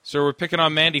So we're picking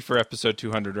on Mandy for episode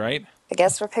 200, right? I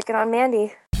guess we're picking on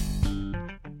Mandy.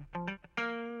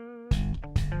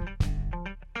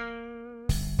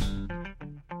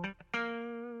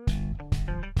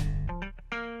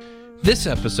 This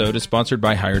episode is sponsored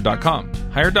by Hired.com.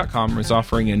 Hired.com is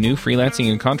offering a new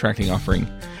freelancing and contracting offering.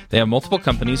 They have multiple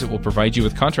companies that will provide you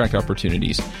with contract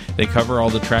opportunities. They cover all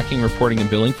the tracking, reporting, and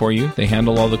billing for you. They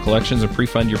handle all the collections and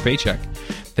pre-fund your paycheck.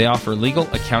 They offer legal,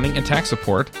 accounting, and tax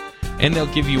support. And they'll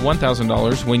give you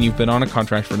 $1,000 when you've been on a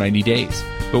contract for 90 days.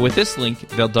 But with this link,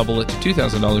 they'll double it to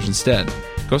 $2,000 instead.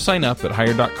 Go sign up at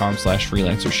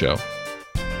hired.com/freelancershow.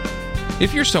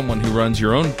 If you're someone who runs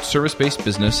your own service-based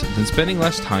business, then spending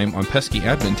less time on pesky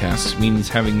admin tasks means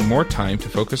having more time to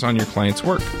focus on your client's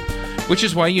work, which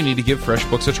is why you need to give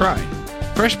FreshBooks a try.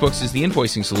 FreshBooks is the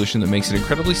invoicing solution that makes it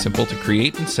incredibly simple to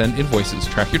create and send invoices,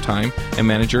 track your time, and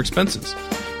manage your expenses.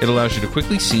 It allows you to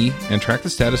quickly see and track the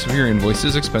status of your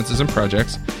invoices, expenses, and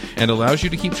projects, and allows you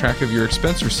to keep track of your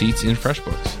expense receipts in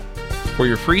FreshBooks. For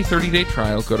your free 30-day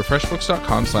trial, go to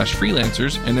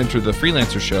freshbooks.com/freelancers and enter the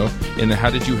Freelancer Show in the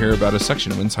How Did You Hear About Us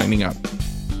section when signing up.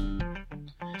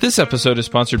 This episode is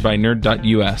sponsored by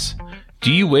Nerd.us.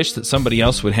 Do you wish that somebody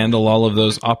else would handle all of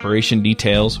those operation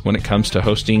details when it comes to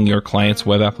hosting your client's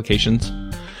web applications?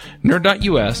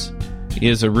 Nerd.us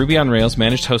is a Ruby on Rails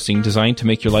managed hosting designed to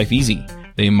make your life easy.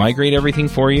 They migrate everything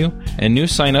for you, and new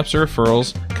signups or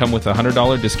referrals come with a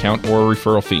 $100 discount or a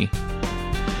referral fee.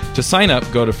 To sign up,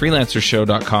 go to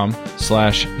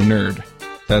freelancershow.com/nerd.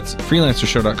 That's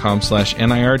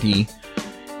freelancershow.com/NIRD,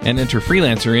 and enter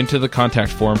freelancer into the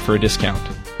contact form for a discount.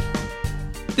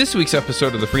 This week's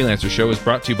episode of the Freelancer Show is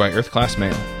brought to you by Earth-Class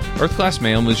Mail. Earth-Class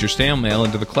Mail moves your stale mail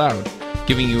into the cloud,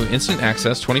 giving you instant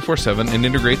access 24/7 and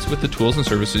integrates with the tools and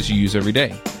services you use every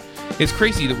day. It's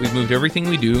crazy that we've moved everything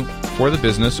we do for the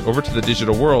business over to the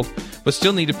digital world, but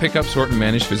still need to pick up, sort, and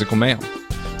manage physical mail.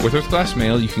 With Earth-Class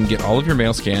Mail, you can get all of your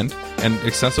mail scanned and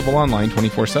accessible online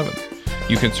 24/7.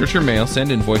 You can search your mail,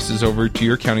 send invoices over to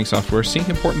your accounting software, sync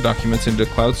important documents into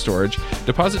cloud storage,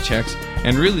 deposit checks,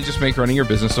 and really just make running your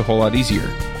business a whole lot easier.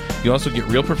 You also get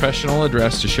real professional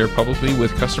address to share publicly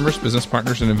with customers, business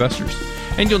partners, and investors.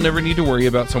 And you'll never need to worry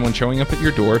about someone showing up at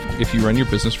your door if you run your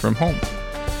business from home.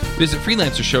 Visit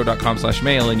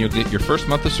freelancershow.com/mail and you'll get your first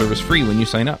month of service free when you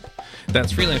sign up.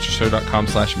 That's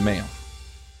freelancershow.com/mail.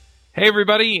 Hey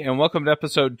everybody, and welcome to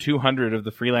episode 200 of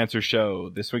the Freelancer Show.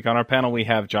 This week on our panel we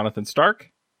have Jonathan Stark.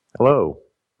 Hello.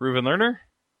 Reuven Lerner.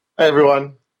 Hi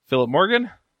everyone. Philip Morgan.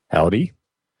 Howdy.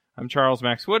 I'm Charles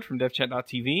Max Wood from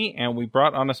devchat.tv, and we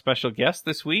brought on a special guest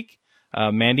this week,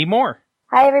 Mandy Moore.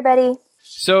 Hi everybody.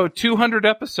 So 200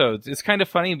 episodes. It's kind of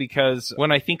funny because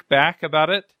when I think back about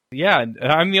it, yeah,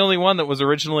 I'm the only one that was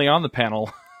originally on the panel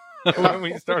when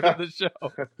we started the show.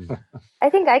 I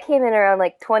think I came in around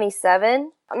like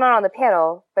 27. I'm not on the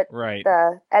panel, but right.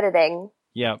 The editing.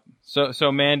 Yeah.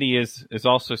 So Mandy is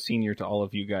also senior to all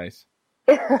of you guys.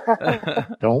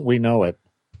 Don't we know it?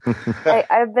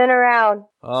 I've been around.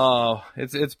 Oh,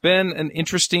 it's been an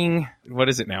interesting, what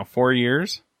is it now, 4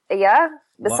 years? Yeah.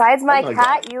 Besides my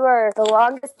cat, you are the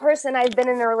longest person I've been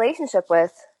in a relationship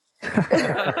with. So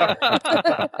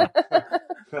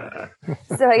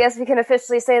I guess we can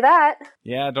officially say that.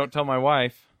 Yeah, don't tell my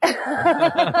wife. But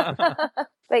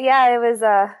yeah, I was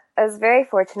very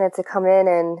fortunate to come in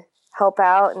and help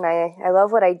out, and I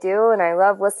love what I do, and I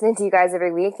love listening to you guys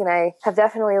every week, and I have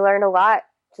definitely learned a lot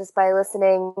just by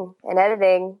listening and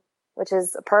editing, which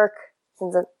is a perk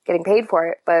since I'm getting paid for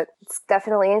it, but it's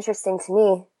definitely interesting to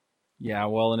me. Yeah,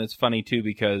 well, and it's funny, too,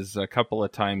 because a couple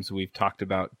of times we've talked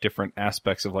about different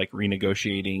aspects of, like,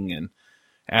 renegotiating and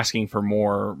asking for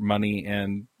more money,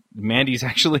 and Mandy's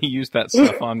actually used that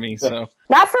stuff on me, so...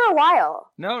 Not for a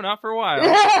while. No, not for a while.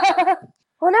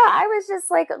 Well, no, I was just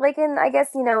like I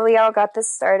guess, we all got this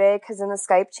started because in the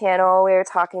Skype channel, we were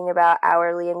talking about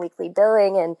hourly and weekly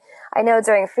billing, and I know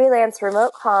during Freelance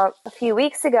Remote Comp a few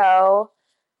weeks ago,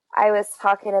 I was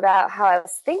talking about how I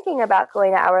was thinking about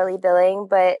going to hourly billing,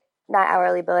 but... not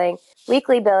hourly billing,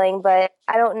 weekly billing, but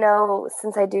I don't know,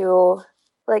 since I do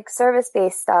like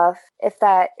service-based stuff, if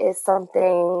that is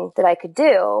something that I could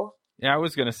do. Yeah, I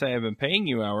was going to say I've been paying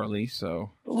you hourly,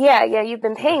 so... Yeah, you've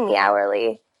been paying me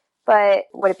hourly. But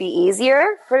would it be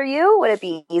easier for you? Would it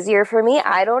be easier for me?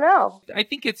 I don't know. I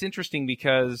think it's interesting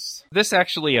because this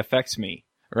actually affects me,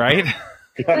 right?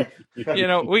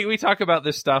 We talk about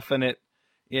this stuff and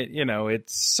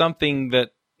it's something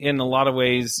that in a lot of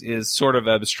ways is sort of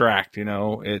abstract,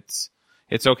 it's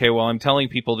okay. Well, I'm telling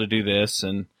people to do this,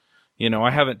 and,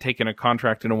 I haven't taken a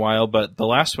contract in a while, but the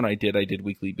last one I did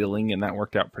weekly billing, and that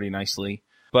worked out pretty nicely.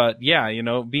 But yeah,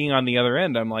 being on the other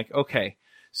end, I'm like, okay,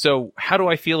 so how do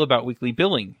I feel about weekly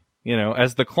billing?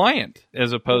 as the client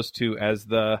as opposed to as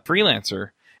the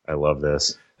freelancer. I love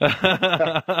this.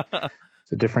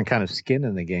 It's a different kind of skin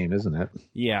in the game, isn't it?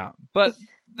 Yeah. But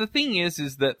the thing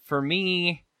is that for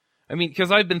me,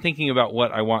 because I've been thinking about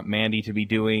what I want Mandy to be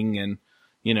doing and,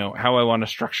 how I want to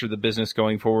structure the business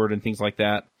going forward and things like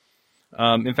that.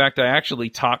 In fact, I actually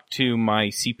talked to my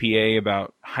CPA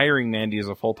about hiring Mandy as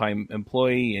a full-time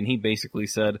employee, and he basically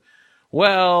said,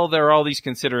 well, there are all these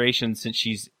considerations since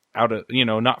she's out of,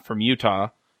 not from Utah.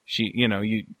 She,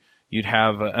 you'd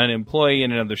have an employee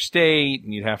in another state,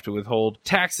 and you'd have to withhold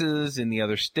taxes in the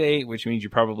other state, which means you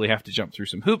probably have to jump through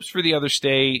some hoops for the other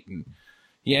state. And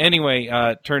anyway,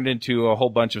 it turned into a whole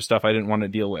bunch of stuff I didn't want to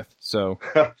deal with. So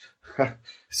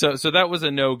that was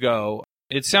a no-go.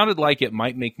 It sounded like it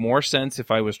might make more sense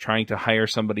if I was trying to hire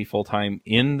somebody full-time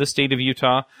in the state of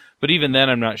Utah. But even then,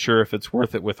 I'm not sure if it's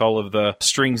worth it with all of the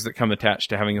strings that come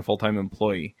attached to having a full-time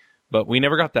employee. But we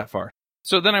never got that far.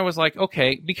 So then I was like,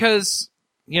 okay, because,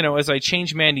 as I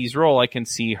change Mandy's role, I can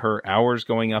see her hours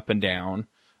going up and down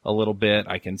a little bit.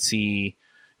 I can see,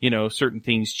 certain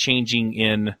things changing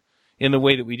in the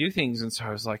way that we do things. And so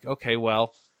I was like, okay,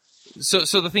 well,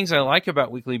 so the things I like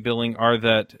about weekly billing are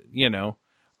that,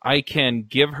 I can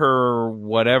give her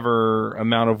whatever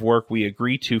amount of work we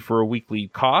agree to for a weekly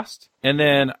cost. And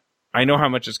then I know how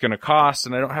much it's going to cost,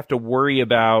 and I don't have to worry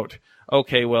about,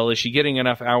 okay, well, is she getting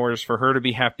enough hours for her to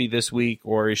be happy this week?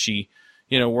 Or is she,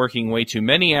 working way too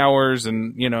many hours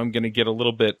and, I'm going to get a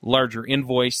little bit larger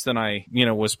invoice than I,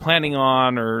 was planning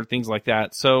on or things like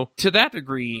that. So to that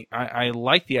degree, I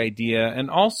like the idea. And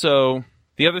also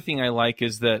the other thing I like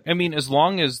is that, as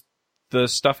long as the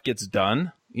stuff gets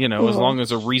done, as long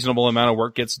as a reasonable amount of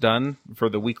work gets done for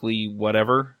the weekly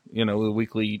whatever, the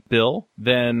weekly bill,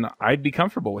 then I'd be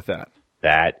comfortable with that.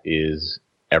 That is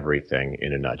everything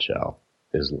in a nutshell.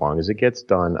 As long as it gets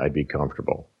done, I'd be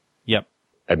comfortable. Yep.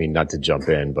 Not to jump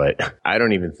in, but I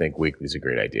don't even think weekly is a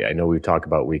great idea. I know we talk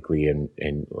about weekly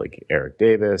and like Eric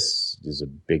Davis is a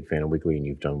big fan of weekly and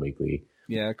you've done weekly.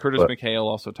 Yeah. Curtis McHale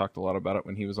also talked a lot about it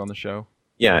when he was on the show.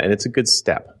 Yeah. And it's a good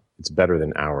step. It's better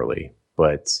than hourly.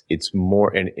 But it's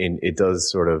more, and it does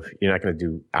sort of, you're not going to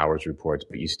do hours reports,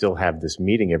 but you still have this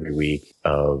meeting every week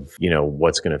of,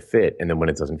 what's going to fit. And then when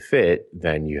it doesn't fit,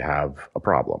 then you have a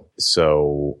problem.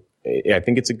 So I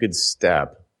think it's a good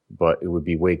step, but it would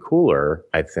be way cooler,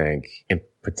 I think, and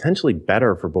potentially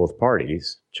better for both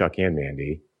parties, Chuck and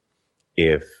Mandy,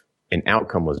 if an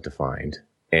outcome was defined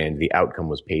and the outcome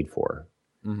was paid for.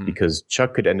 Mm-hmm. Because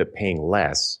Chuck could end up paying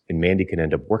less and Mandy could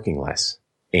end up working less.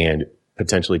 And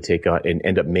potentially take on and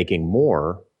end up making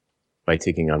more by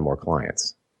taking on more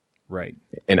clients. Right.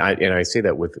 And I say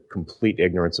that with complete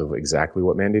ignorance of exactly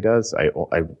what Mandy does.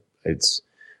 It's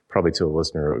probably to a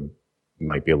listener, it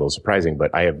might be a little surprising,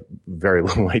 but I have very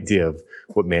little idea of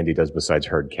what Mandy does besides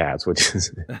herd cats, which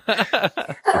is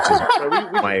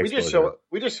we just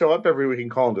show up every week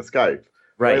and call into Skype.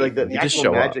 Right. Like the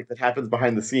actual magic that happens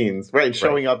behind the scenes. Right.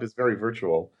 Showing up is very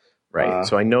virtual. Right.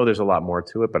 So I know there's a lot more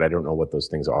to it, but I don't know what those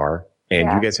things are. And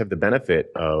you guys have the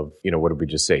benefit of, what did we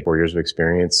just say? 4 years of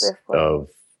experience of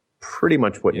pretty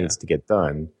much what needs to get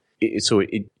done. So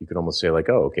you could almost say like,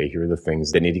 oh, okay, here are the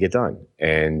things that need to get done.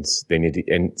 And they need to,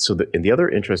 and the other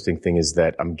interesting thing is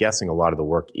that I'm guessing a lot of the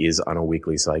work is on a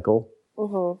weekly cycle.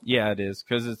 Mm-hmm. Yeah, it is.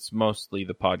 Cause it's mostly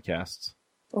the podcasts.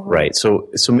 Mm-hmm. Right. So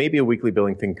maybe a weekly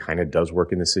billing thing kind of does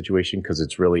work in this situation because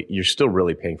you're still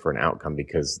really paying for an outcome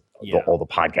because all the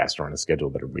podcasts are on a schedule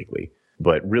that are weekly.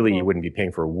 But really, you wouldn't be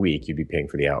paying for a week. You'd be paying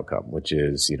for the outcome, which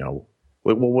is, well,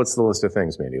 what's the list of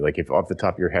things, Mandy? Like, if off the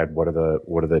top of your head, what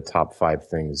are the top 5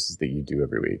 things that you do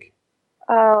every week?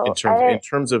 Oh, in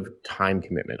terms of time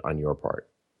commitment on your part.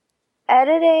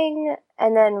 Editing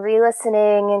and then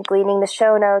re-listening and gleaning the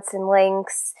show notes and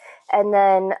links and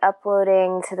then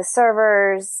uploading to the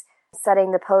servers,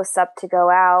 setting the posts up to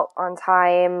go out on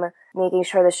time, making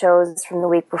sure the shows from the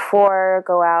week before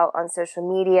go out on social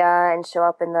media and show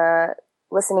up in the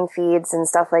listening feeds and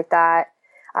stuff like that.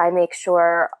 I make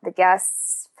sure the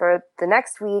guests for the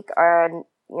next week are,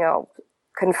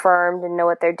 confirmed and know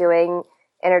what they're doing,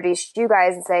 introduce you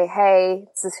guys and say, hey,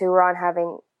 this is who we're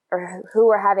having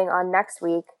on next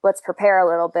week. Let's prepare a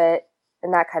little bit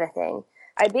and that kind of thing.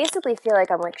 I basically feel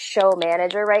like I'm like show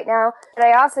manager right now, but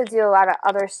I also do a lot of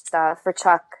other stuff for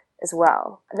Chuck as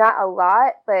well. Not a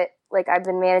lot, but like I've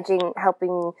been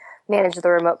helping manage the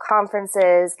remote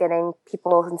conferences, getting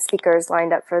people and speakers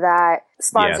lined up for that,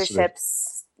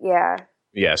 sponsorships.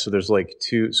 Yeah. So there's like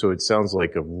so it sounds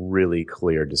like a really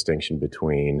clear distinction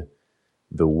between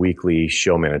the weekly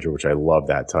show manager, which I love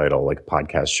that title, like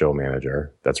podcast show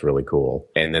manager. That's really cool.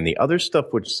 And then the other stuff,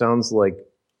 which sounds like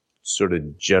sort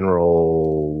of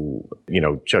general,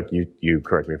 Chuck, you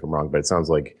correct me if I'm wrong, but it sounds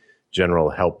like general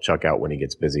help Chuck out when he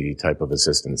gets busy type of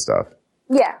assistant stuff.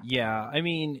 Yeah. Yeah. I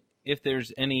mean, if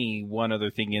there's any one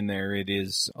other thing in there, it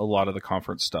is a lot of the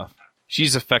conference stuff.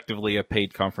 She's effectively a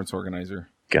paid conference organizer.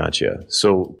 Gotcha.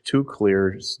 So 2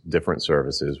 clear, different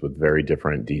services with very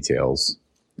different details.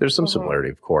 There's some similarity,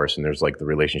 of course, and there's like the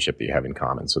relationship that you have in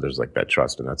common. So there's like that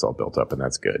trust, and that's all built up, and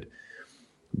that's good.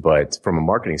 But from a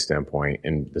marketing standpoint,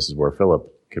 and this is where Philip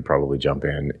could probably jump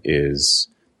in, is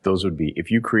those would be,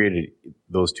 if you created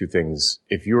those 2 things,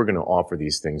 if you were going to offer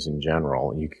these things in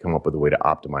general, and you could come up with a way to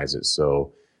optimize it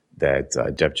so that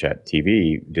DevChat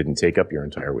TV didn't take up your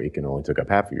entire week and only took up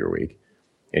half of your week,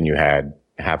 and you had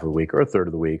half of the week or a third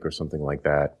of the week or something like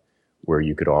that, where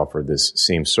you could offer this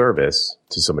same service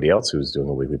to somebody else who's doing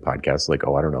a weekly podcast, like,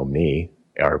 I don't know, me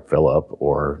or Philip,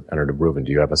 or I don't know, Reuven,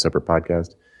 do you have a separate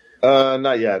podcast?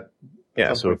 Not yet.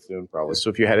 Yeah, so soon, probably. So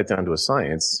if you had it down to a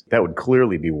science, that would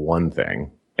clearly be one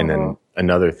thing. And then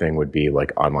another thing would be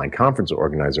like online conference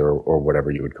organizer or whatever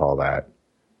you would call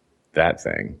that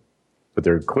thing. But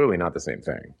they're clearly not the same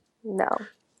thing. No.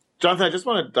 Jonathan, I just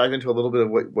want to dive into a little bit of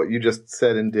what you just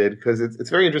said and did, because it's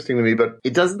very interesting to me, but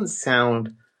it doesn't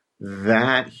sound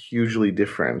that hugely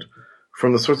different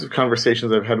from the sorts of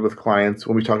conversations I've had with clients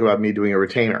when we talk about me doing a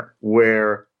retainer,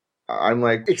 where I'm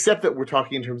like, except that we're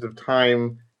talking in terms of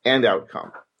time and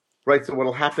outcome, right? So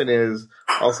what'll happen is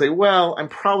I'll say, well, I'm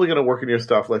probably going to work in your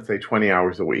stuff, let's say 20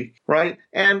 hours a week, right?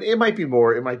 And it might be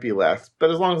more, it might be less, but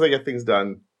as long as I get things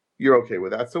done, you're okay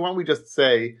with that. So why don't we just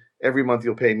say every month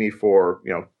you'll pay me for,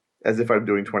 as if I'm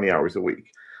doing 20 hours a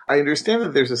week. I understand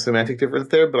that there's a semantic difference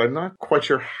there, but I'm not quite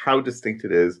sure how distinct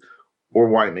it is or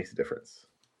why it makes a difference.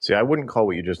 See, I wouldn't call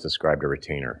what you just described a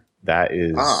retainer. That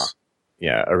is,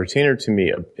 a retainer to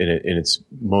me, in its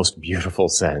most beautiful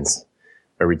sense,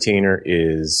 a retainer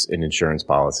is an insurance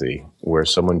policy where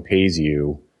someone pays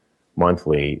you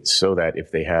monthly so that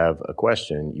if they have a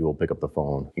question, you will pick up the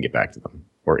phone and get back to them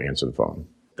or answer the phone.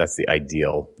 That's the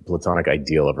ideal, the platonic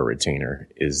ideal of a retainer,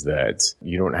 is that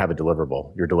you don't have a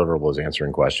deliverable. Your deliverable is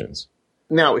answering questions.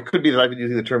 Now, it could be that I've been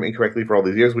using the term incorrectly for all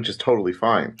these years, which is totally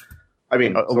fine. I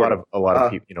mean, a lot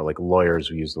of people, like lawyers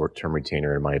who use the word term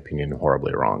retainer, in my opinion,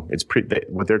 horribly wrong. It's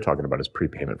what they're talking about is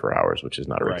prepayment for hours, which is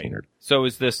not a retainer. So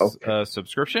is this a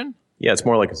subscription? Yeah, it's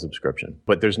more like a subscription,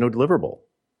 but there's no deliverable.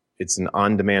 It's an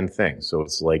on-demand thing. So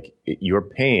it's like you're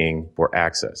paying for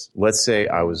access. Let's say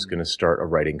I was going to start a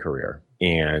writing career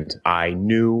and I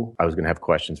knew I was going to have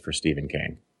questions for Stephen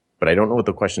King, but I don't know what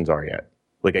the questions are yet.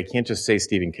 Like, I can't just say,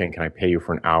 Stephen King, can I pay you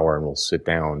for an hour and we'll sit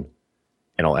down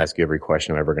and I'll ask you every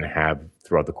question I'm ever going to have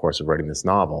throughout the course of writing this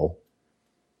novel.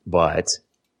 But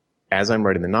as I'm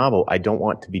writing the novel, I don't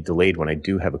want to be delayed when I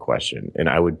do have a question. And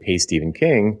I would pay Stephen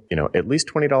King, at least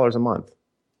 $20 a month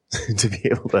to be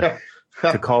able to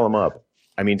call him up.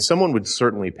 I mean, someone would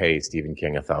certainly pay Stephen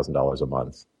King $1,000 a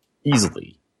month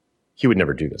easily. He would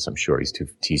never do this. I'm sure he's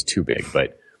too big,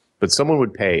 but someone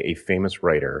would pay a famous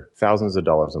writer thousands of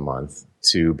dollars a month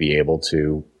to be able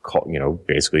to call,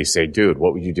 basically say, dude,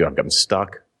 what would you do? I'm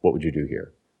stuck. What would you do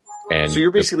here? And so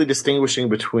you're basically distinguishing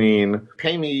between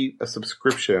pay me a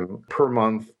subscription per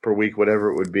month, per week,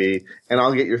 whatever it would be, and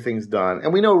I'll get your things done.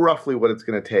 And we know roughly what it's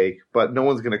going to take, but no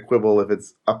one's going to quibble if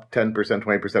it's up 10%,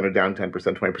 20% or down 10%,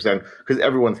 20%, because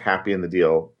everyone's happy in the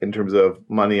deal in terms of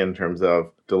money, in terms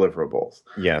of deliverables.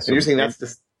 Yeah. So and you're saying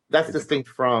that's distinct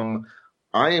from,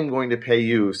 I am going to pay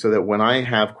you so that when I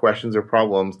have questions or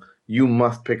problems, you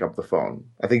must pick up the phone.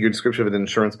 I think your description of an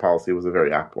insurance policy was a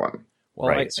very apt one. Well,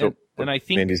 right. And I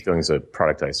think Mandy's doing is a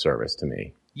productized service to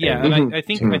me. Yeah, and I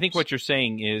think what you're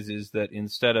saying is that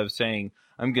instead of saying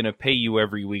I'm going to pay you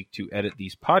every week to edit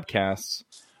these podcasts,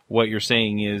 what you're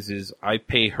saying is I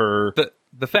pay her.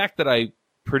 The fact that I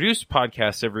produce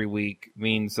podcasts every week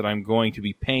means that I'm going to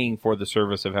be paying for the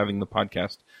service of having the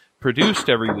podcast produced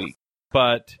every week.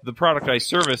 But the productized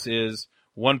service is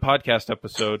one podcast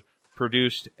episode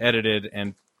produced, edited,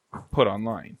 and put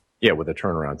online. Yeah, with a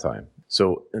turnaround time.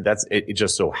 So that's it. It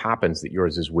just so happens that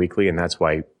yours is weekly, and that's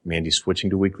why Mandy switching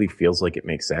to weekly feels like it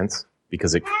makes sense,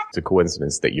 because it's a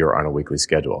coincidence that you're on a weekly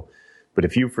schedule. But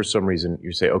if you, for some reason,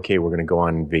 you say, okay, we're going to go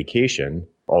on vacation,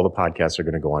 all the podcasts are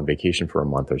going to go on vacation for a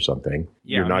month or something.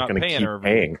 Yeah, you're not going to keep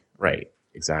paying. Right,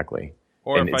 exactly.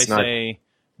 Or and if I say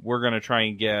we're going to try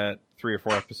and get 3 or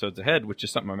 4 episodes ahead, which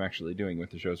is something I'm actually doing with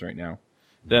the shows right now,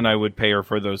 then I would pay her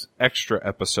for those extra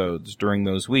episodes during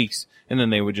those weeks, and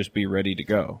then they would just be ready to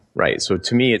go. Right. So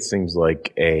to me, it seems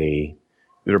like there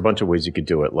are a bunch of ways you could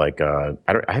do it. Like, I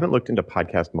haven't looked into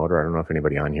Podcast Motor. I don't know if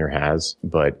anybody on here has,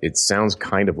 but it sounds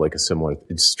kind of like a similar,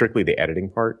 it's strictly the editing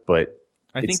part, but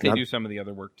I think they do some of the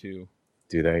other work too.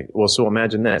 Do they? Well, so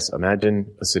imagine this.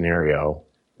 Imagine a scenario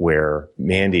where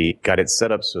Mandy got it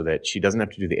set up so that she doesn't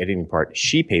have to do the editing part.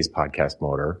 She pays Podcast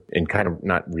Motor and kind of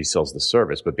not resells the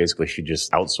service, but basically she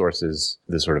just outsources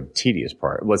the sort of tedious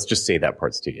part. Let's just say that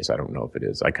part's tedious. I don't know if it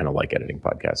is. I kind of like editing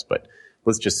podcasts, but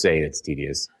let's just say it's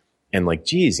tedious. And like,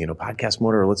 geez, Podcast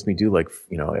Motor lets me do I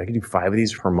can do 5 of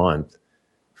these per month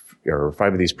or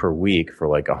 5 of these per week for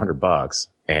like $100.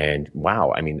 And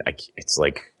wow, I mean, it's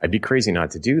like, I'd be crazy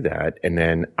not to do that. And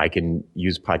then I can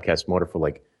use Podcast Motor for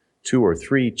like 2 or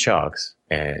 3 chucks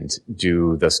and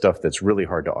do the stuff that's really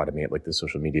hard to automate, like the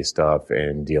social media stuff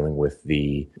and dealing with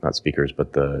the, not speakers,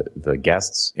 but the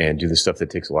guests, and do the stuff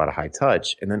that takes a lot of high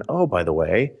touch. And then, oh, by the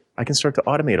way, I can start to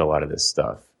automate a lot of this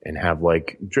stuff and have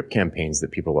like drip campaigns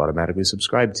that people automatically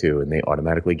subscribe to, and they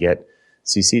automatically get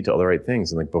CC'd to all the right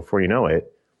things. And like, before you know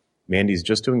it, Mandy's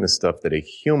just doing the stuff that a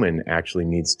human actually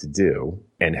needs to do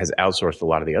and has outsourced a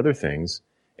lot of the other things,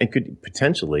 and could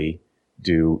potentially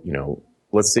do,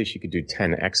 let's say she could do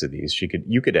 10x of these.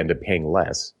 You could end up paying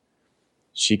less.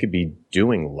 She could be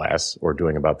doing less or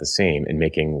doing about the same and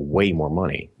making way more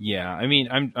money. Yeah. I mean,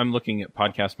 I'm looking at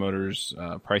Podcast Motor's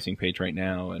pricing page right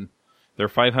now, and their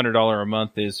 $500 a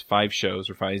month is 5 shows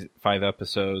or five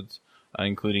episodes,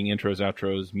 including intros,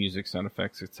 outros, music, sound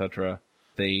effects, etc.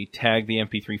 They tag the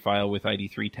MP3 file with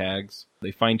ID3 tags.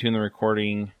 They fine-tune the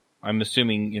recording. I'm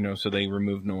assuming, so they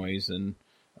remove noise and,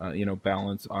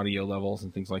 balance audio levels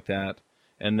and things like that.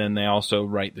 And then they also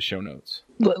write the show notes.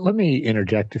 Let me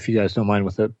interject, if you guys don't mind,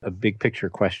 with a big picture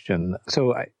question.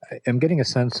 So I am getting a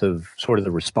sense of sort of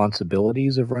the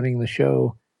responsibilities of running the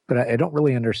show, but I don't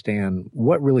really understand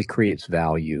what really creates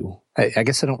value. I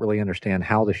guess I don't really understand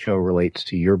how the show relates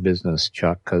to your business,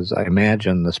 Chuck, because I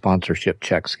imagine the sponsorship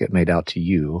checks get made out to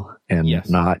you and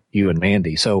not you and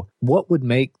Mandy. So what would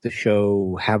make the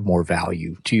show have more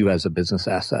value to you as a business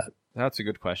asset? That's a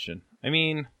good question. I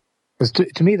mean,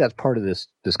 to me, that's part of this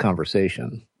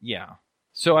conversation. Yeah.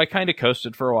 So I kind of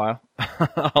coasted for a while.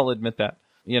 I'll admit that.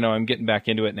 I'm getting back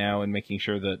into it now and making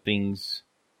sure that things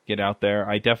get out there.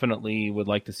 I definitely would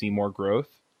like to see more growth.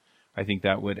 I think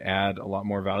that would add a lot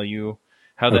more value.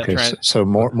 So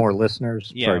more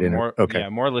listeners? Yeah,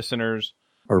 more listeners.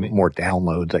 Or more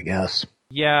downloads, I guess.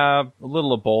 Yeah, a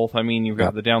little of both. I mean, you've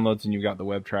got the downloads and you've got the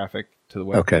web traffic to the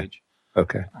web page.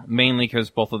 Okay. Mainly because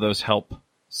both of those help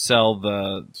sell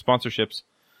the sponsorships,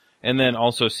 and then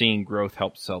also seeing growth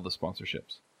helps sell the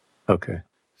sponsorships. Okay.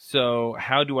 So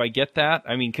how do I get that?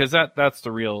 I mean, because that's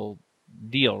the real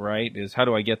deal, right? Is how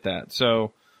do I get that?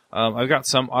 So I've got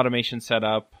some automation set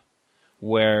up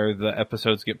where the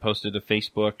episodes get posted to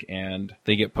Facebook and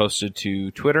they get posted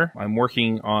to Twitter. I'm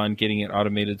working on getting it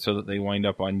automated so that they wind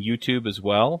up on YouTube as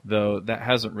well, though that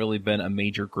hasn't really been a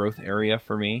major growth area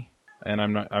for me, and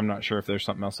I'm not sure if there's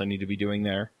something else I need to be doing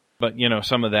there. But,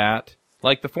 some of that,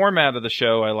 like the format of the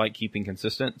show, I like keeping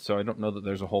consistent, so I don't know that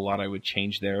there's a whole lot I would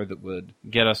change there that would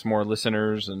get us more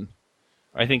listeners, and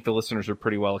I think the listeners are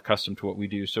pretty well accustomed to what we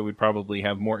do, so we'd probably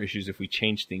have more issues if we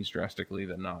changed things drastically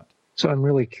than not. So I'm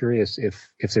really curious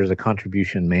if there's a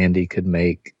contribution Mandy could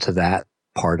make to that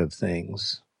part of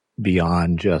things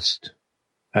beyond just,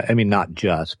 not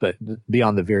just, but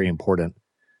beyond the very important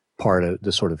part of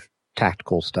the sort of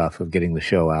tactical stuff of getting the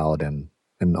show out and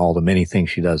all the many things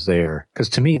she does there. Because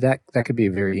to me, that could be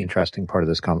a very interesting part of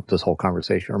this whole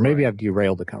conversation. Or maybe I've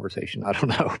derailed the conversation. I don't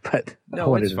know. But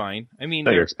no, it's fine. I mean,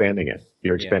 you're expanding it.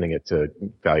 You're expanding it to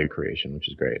value creation, which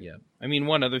is great. Yeah. I mean,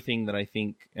 one other thing that I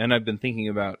think, and I've been thinking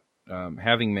about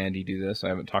having Mandy do this. I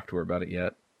haven't talked to her about it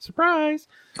yet. Surprise!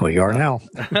 Well, you are now.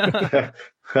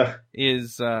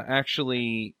 Is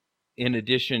actually, in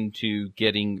addition to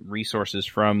getting resources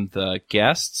from the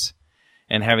guests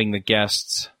and having the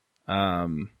guests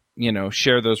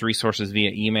share those resources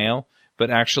via email, but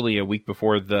actually a week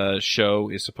before the show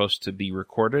is supposed to be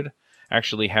recorded,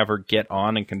 actually have her get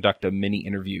on and conduct a mini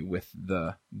interview with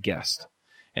the guest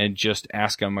and just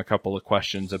ask them a couple of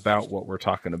questions about what we're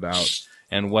talking about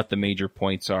and what the major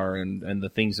points are and the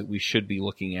things that we should be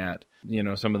looking at,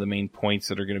 some of the main points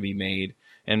that are going to be made,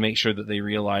 and make sure that they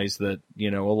realize that, a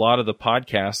lot of the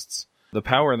podcasts, the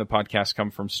power in the podcast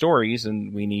come from stories,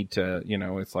 and we need to,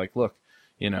 it's like, look,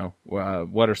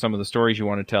 what are some of the stories you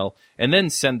want to tell? And then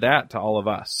send that to all of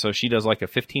us. So she does like a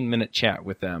 15-minute chat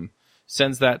with them,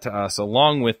 sends that to us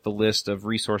along with the list of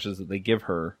resources that they give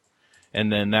her. And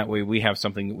then that way we have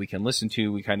something that we can listen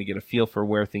to. We kind of get a feel for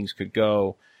where things could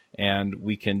go, and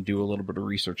we can do a little bit of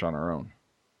research on our own.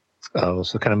 Oh,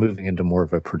 so kind of moving into more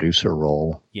of a producer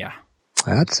role. Yeah.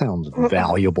 That sounds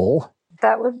valuable.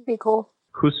 That would be cool.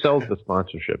 Who sells the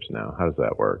sponsorships now? How does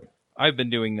that work? I've been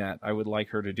doing that. I would like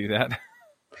her to do that.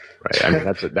 Right. I mean,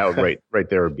 that would right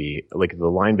there would be like the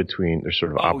line between there's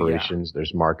sort of operations,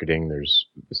 there's marketing, there's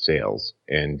sales.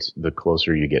 And the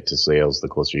closer you get to sales, the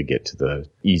closer you get to the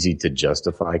easy to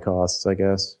justify costs, I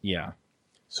guess. Yeah.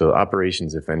 So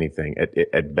operations, if anything,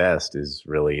 at best is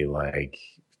really like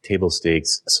table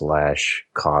stakes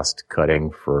 / cost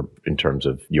cutting in terms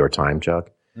of your time,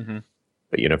 Chuck. Mm-hmm.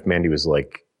 But, if Mandy was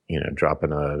like,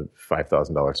 dropping a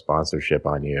 $5,000 sponsorship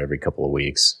on you every couple of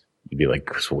weeks, you'd be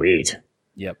like, sweet.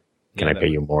 Yep. Can I pay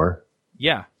you more?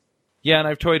 Yeah. Yeah, and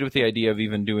I've toyed with the idea of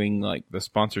even doing like the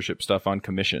sponsorship stuff on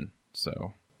commission.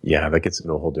 So yeah, that gets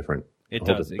into a whole different.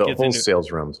 The whole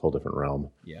sales realm is a whole different realm.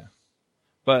 Yeah,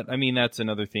 but I mean that's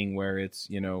another thing where it's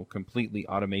completely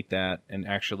automate that and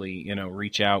actually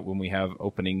reach out when we have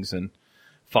openings and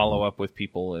follow up with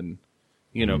people and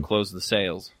close the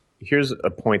sales. Here's a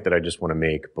point that I just want to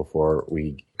make before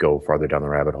we go farther down the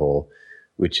rabbit hole,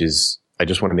 which is I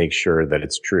just want to make sure that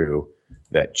it's true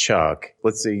that Chuck,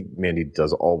 let's say Mandy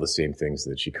does all the same things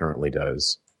that she currently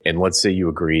does. And let's say you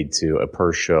agreed to a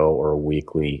per show or a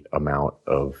weekly amount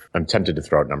of, I'm tempted to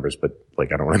throw out numbers, but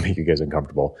like, I don't want to make you guys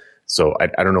uncomfortable. So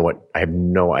I don't know I have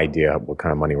no idea what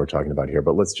kind of money we're talking about here,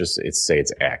 but let's just say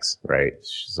it's X, right?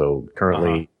 So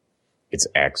currently it's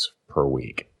X per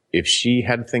week. If she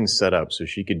had things set up so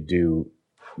she could do,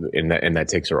 and that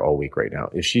takes her all week right now.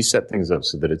 If she set things up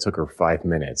so that it took her 5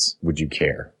 minutes, would you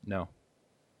care? No.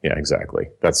 Yeah, exactly.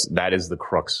 That is the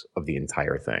crux of the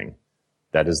entire thing.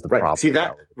 That is the problem. See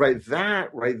that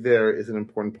right there is an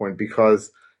important point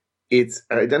because it's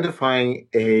identifying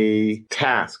a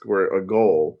task or a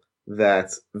goal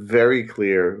that's very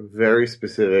clear, very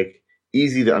specific,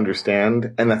 easy to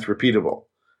understand, and that's repeatable.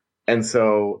 And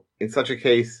so in such a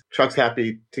case, Chuck's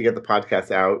happy to get the podcast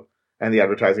out and the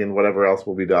advertising and whatever else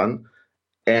will be done.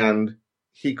 And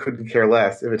he couldn't care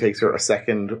less if it takes her a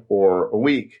second or a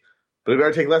week. But it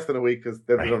better take less than a week because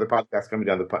there's another podcast coming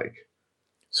down the pike.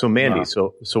 So Mandy,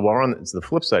 so while we're on the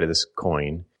flip side of this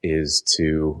coin is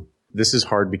this is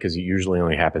hard because it usually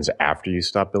only happens after you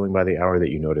stop billing by the hour that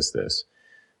you notice this.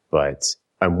 But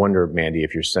I wonder, Mandy,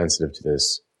 if you're sensitive to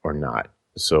this or not.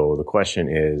 So the question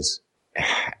is,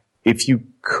 if you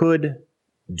could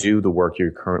do the work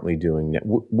you're currently doing,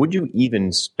 would you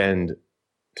even spend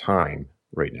time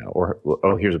right now? Or,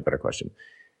 here's a better question.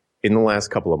 In the last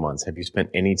couple of months, have you spent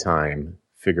any time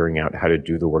figuring out how to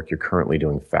do the work you're currently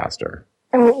doing faster?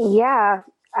 I mean, yeah,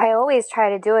 I always try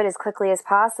to do it as quickly as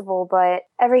possible, but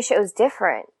every show is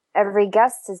different. Every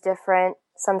guest is different.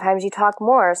 Sometimes you talk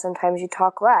more, sometimes you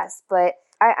talk less. But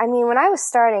I mean, when I was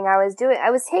starting, I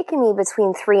was taking me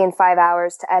between 3 and 5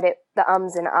 hours to edit the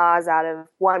ums and ahs out of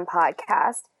one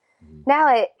podcast.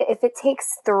 Now, if it takes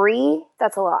 3,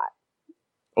 that's a lot.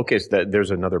 Okay, so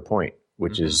there's another point,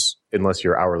 which is unless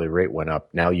your hourly rate went up,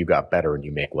 now you got better and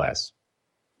you make less.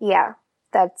 Yeah,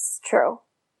 that's true.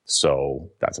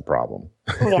 So that's a problem.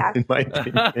 Yeah. In my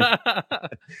opinion.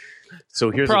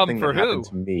 So here's the thing that happened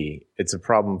to me. It's a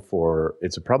problem for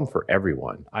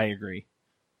everyone. I agree.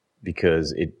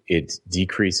 Because it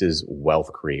decreases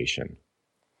wealth creation.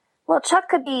 Well, Chuck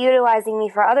could be utilizing me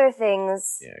for other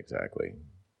things. Yeah, exactly.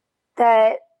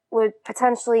 That would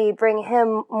potentially bring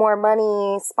him more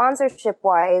money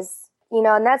sponsorship-wise.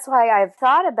 And that's why I've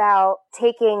thought about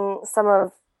taking some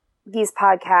of these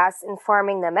podcasts and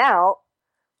farming them out.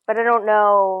 But I don't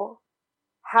know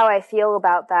how I feel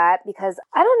about that because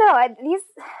I don't know.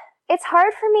 It's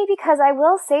hard for me because I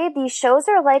will say these shows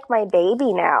are like my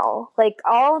baby now. Like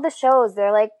all of the shows,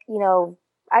 they're like,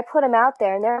 I put them out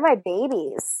there and they're my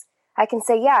babies. I can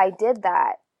say, yeah, I did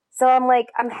that. So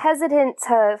I'm hesitant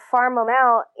to farm them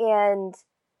out and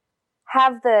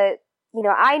have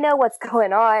I know what's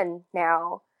going on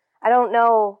now. I don't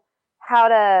know how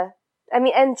to,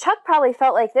 and Chuck probably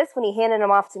felt like this when he handed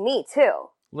them off to me too.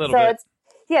 Little bit.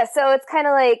 So it's kind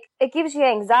of like, it gives you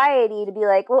anxiety to be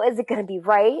like, well, is it going to be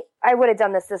right? I would have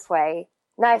done this way.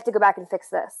 Now I have to go back and fix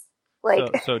this.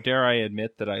 So dare I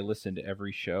admit that I listen to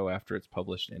every show after it's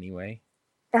published anyway?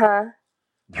 Uh-huh.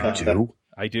 You do?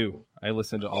 I do. I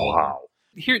listen to all of them.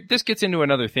 Here, this gets into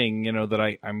another thing,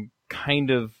 that I'm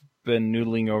kind of been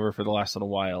noodling over for the last little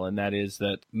while, and that is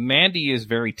that Mandy is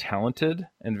very talented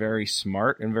and very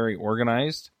smart and very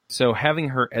organized. So having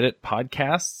her edit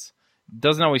podcasts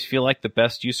doesn't always feel like the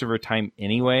best use of her time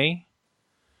anyway.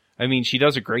 I mean, she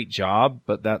does a great job,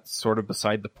 but that's sort of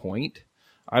beside the point.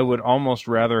 I would almost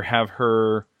rather have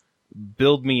her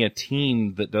build me a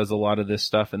team that does a lot of this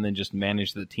stuff and then just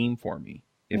manage the team for me,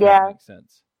 if that makes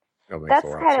sense. That's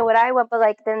kind of what I want, but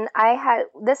then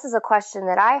this is a question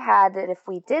that I had, that if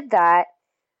we did that,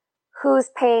 who's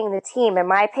paying the team?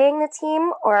 Am I paying the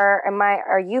team, or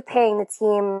are you paying the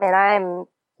team and I'm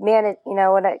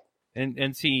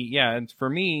And see, yeah, and for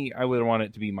me, I would want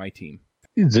it to be my team.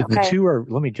 The two are,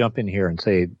 let me jump in here and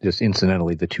say, just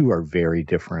incidentally, the two are very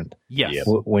different. Yes.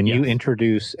 When you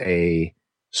introduce a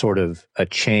sort of a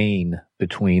chain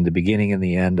between the beginning and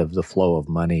the end of the flow of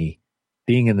money,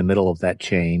 being in the middle of that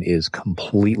chain is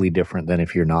completely different than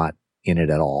if you're not in it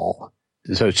at all.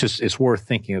 So it's worth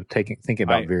thinking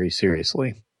about very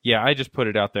seriously. Yeah, I just put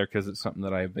it out there because it's something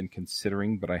that I've been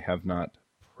considering, but I have not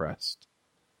pressed.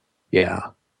 Yeah.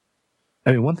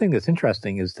 I mean, one thing that's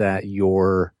interesting is that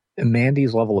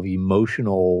Mandy's level of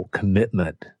emotional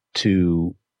commitment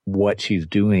to what she's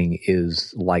doing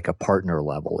is like a partner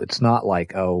level. It's not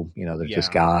like, there's this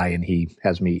guy and he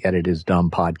has me edit his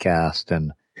dumb podcast.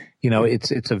 And,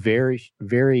 it's a very,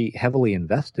 very heavily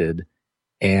invested.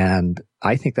 And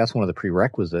I think that's one of the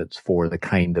prerequisites for the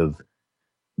kind of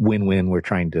win-win we're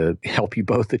trying to help you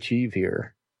both achieve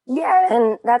here. Yeah,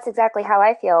 and that's exactly how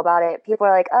I feel about it. People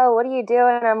are like, oh, what are you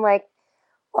doing? And I'm like,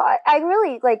 well, I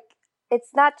really, it's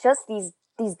not just these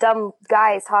dumb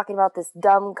guys talking about this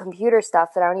dumb computer stuff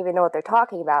that I don't even know what they're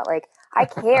talking about. Like, I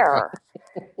care.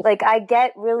 I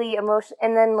get really emotional.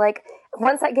 And then,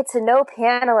 once I get to know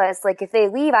panelists, if they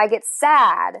leave, I get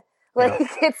sad.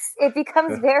 It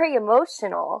becomes very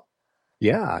emotional.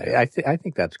 Yeah, I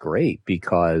think that's great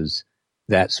because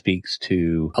that speaks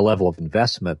to a level of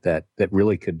investment that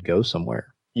really could go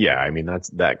somewhere. Yeah, I mean,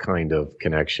 that kind of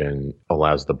connection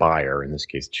allows the buyer, in this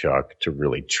case Chuck, to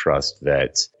really trust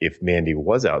that if Mandy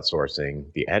was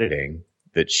outsourcing the editing,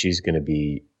 that she's going to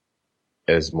be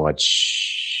as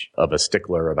much of a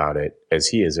stickler about it as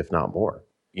he is, if not more.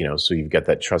 So you've got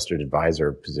that trusted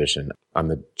advisor position. On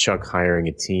the Chuck hiring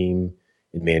a team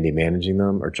and Mandy managing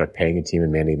them, or Chuck paying a team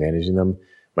and Mandy managing them,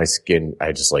 my skin,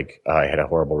 I just I had a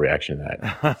horrible reaction to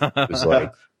that. It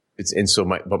was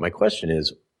but my question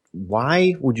is,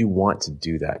 why would you want to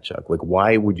do that, Chuck?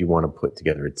 Why would you want to put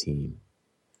together a team?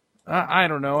 I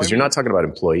don't know. Because you're not talking about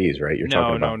employees, right? You're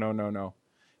talking about... No.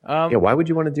 Why would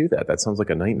you want to do that? That sounds like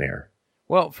a nightmare.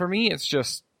 Well, for me, it's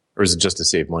just... Or is it just to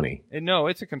save money? No,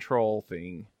 it's a control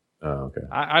thing. Oh, okay.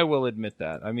 I will admit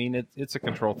that. I mean, it's a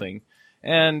control thing.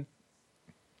 And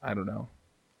I don't know.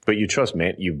 But you trust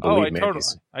Mandy. You believe Mandy.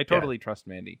 I totally trust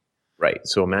Mandy. Right.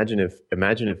 So imagine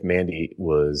if Mandy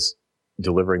was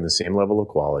delivering the same level of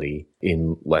quality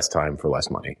in less time for less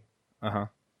money. Uh-huh.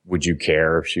 Would you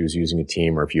care if she was using a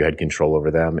team or if you had control over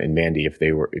them? And Mandy, if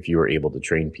you were able to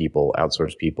train people,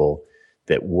 outsource people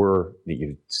that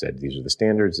you said these are the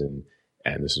standards and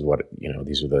this is what,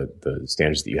 these are the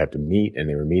standards that you have to meet, and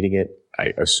they were meeting it,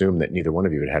 I assume that neither one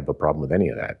of you would have a problem with any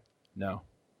of that. No.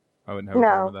 I wouldn't have a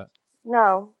problem with that.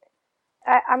 No.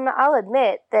 I'll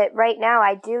admit that right now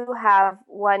I do have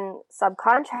one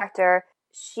subcontractor.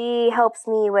 She helps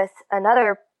me with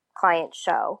another client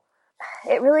show.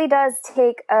 It really does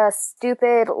take a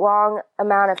stupid long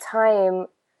amount of time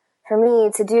for me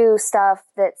to do stuff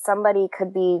that somebody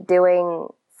could be doing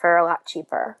for a lot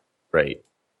cheaper. Right.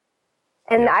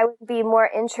 And I would be more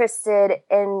interested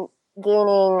in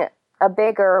gaining a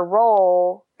bigger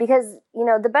role because,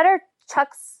 the better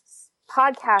Chuck's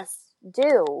podcasts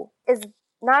do is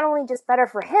not only just better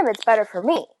for him, it's better for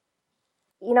me.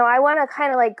 I want to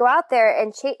kind of go out there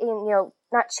and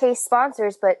not chase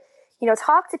sponsors, but,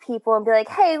 talk to people and be like,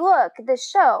 hey, look, this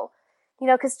show,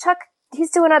 because Chuck,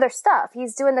 he's doing other stuff.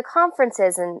 He's doing the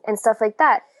conferences and stuff like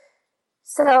that.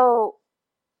 So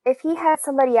if he had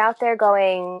somebody out there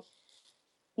going,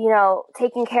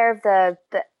 taking care of the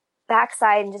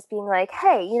backside and just being like,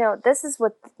 hey, this is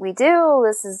what we do.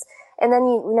 And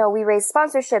then, we raise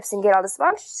sponsorships and get all the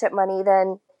sponsorship money,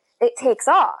 then it takes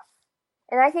off.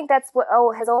 And I think that's what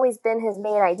has always been his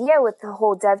main idea with the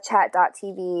whole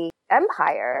devchat.tv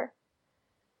empire.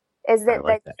 Is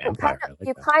that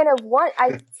you kind of want,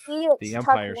 I see it. The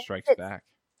Empire Strikes Back.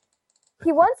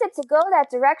 He wants it to go that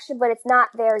direction, but it's not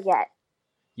there yet.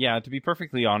 Yeah, to be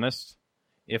perfectly honest,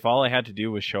 if all I had to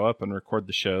do was show up and record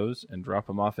the shows and drop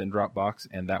them off in Dropbox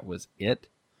and that was it,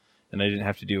 and I didn't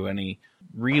have to do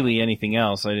anything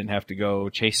else, I didn't have to go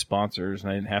chase sponsors,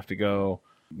 and I didn't have to go,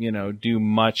 do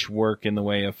much work in the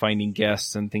way of finding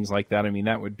guests and things like that. I mean,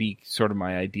 that would be sort of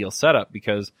my ideal setup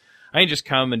because I can just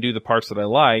come and do the parts that I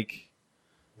like,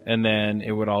 and then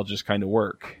it would all just kind of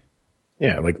work.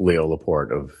 Yeah, like Leo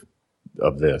Laporte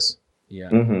of this. Yeah.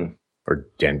 Mm-hmm. Or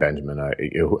Dan Benjamin.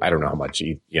 I don't know how much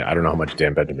I don't know how much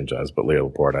Dan Benjamin does, but Leo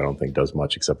Laporte I don't think does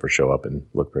much except for show up and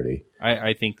look pretty.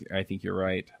 I think you're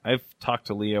right. I've talked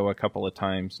to Leo a couple of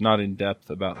times, not in depth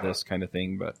about this kind of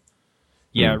thing, but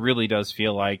yeah, It really does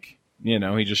feel like,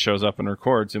 he just shows up and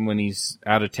records, and when he's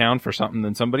out of town for something,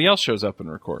 then somebody else shows up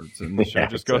and records, and the show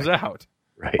just goes out.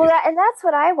 Right. Well, and that's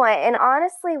what I want. And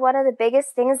honestly, one of the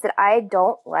biggest things that I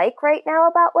don't like right now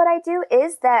about what I do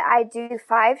is that I do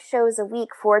 5 shows a week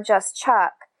for just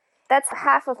Chuck. That's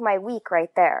half of my week right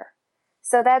there.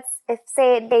 So that's, if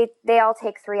say they all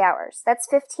take 3 hours, that's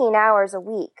 15 hours a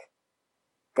week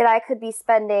that I could be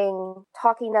spending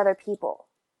talking to other people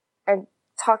and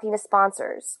talking to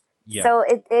sponsors. Yeah. So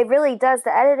it really does.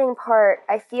 The editing part,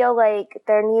 I feel like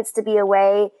there needs to be a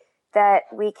way that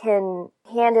we can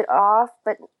hand it off,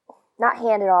 but not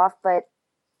hand it off, but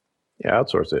Yeah,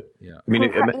 outsource it. Yeah. I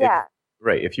mean, yeah.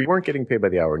 right. If you weren't getting paid by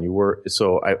the hour and you were,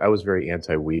 so I was very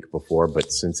anti-week before,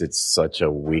 but since it's such a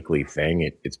weekly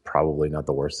thing, it's probably not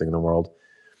the worst thing in the world.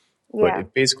 Yeah.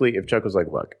 But if Chuck was like,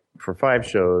 look, for 5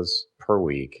 shows per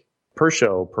week, per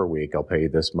show per week, I'll pay you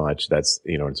this much. That's,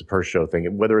 it's a per show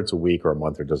thing. Whether it's a week or a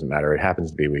month, it doesn't matter. It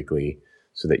happens to be weekly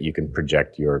so that you can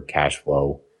project your cash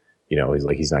flow.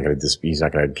 He's not going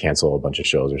to cancel a bunch of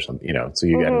shows or something, so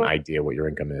you get an idea what your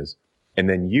income is. And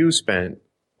then you spent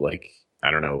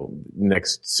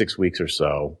next 6 weeks or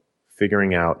so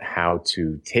figuring out how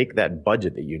to take that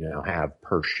budget that you now have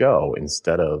per show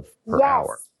instead of per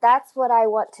hour. That's what I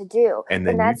want to do. And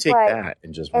then you take that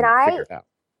and just figure it out.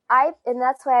 And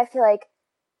that's why I feel like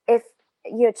if,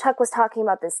 Chuck was talking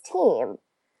about this team,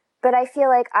 but I feel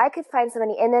like I could find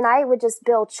somebody and then I would just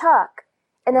bill Chuck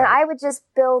and then I would just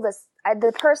bill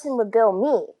the person would bill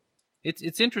me.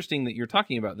 It's interesting that you're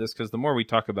talking about this because the more we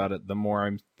talk about it, the more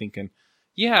I'm thinking,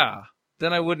 yeah,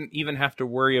 then I wouldn't even have to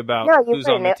worry about who's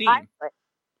on the team.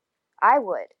 I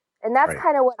would. And that's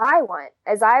kind of what I want,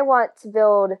 is I want to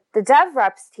build the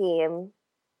DevReps team,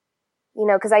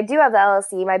 because I do have the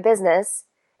LLC, my business,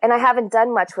 and I haven't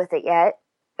done much with it yet,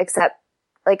 except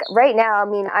like right now, I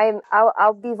mean,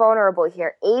 I'll be vulnerable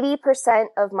here. 80%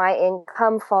 of my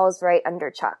income falls right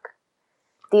under Chuck.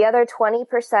 The other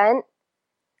 20%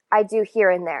 I do here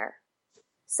and there.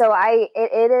 So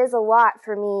it is a lot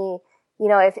for me.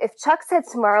 If Chuck said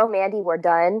tomorrow, Mandy, we're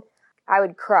done, I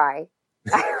would cry.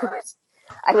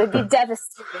 I would be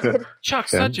devastated.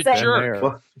 Chuck's such a jerk.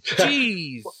 Well,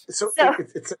 Jeez. So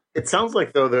it sounds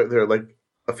like, though, there are like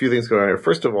a few things going on here.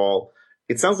 First of all,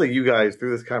 it sounds like you guys,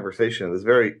 through this conversation, this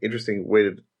very interesting way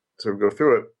to sort of go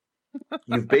through it,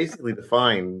 you've basically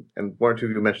defined, and one or two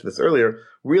of you mentioned this earlier,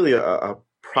 really a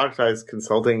productized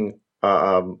consulting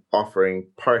offering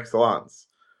par excellence,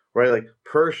 right? Like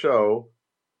per show,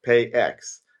 pay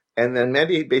X. And then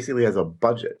Mandy basically has a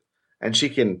budget. And she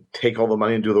can take all the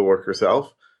money and do the work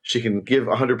herself. She can give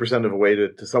 100% of it away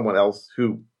to someone else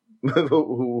who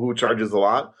charges a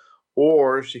lot.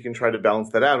 Or she can try to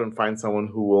balance that out and find someone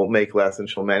who will make less and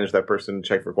she'll manage that person,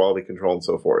 check for quality control and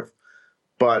so forth.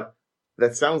 But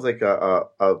that sounds like a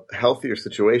healthier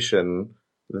situation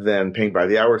than paying by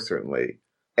the hour, certainly.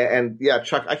 And yeah,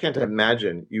 Chuck, I can't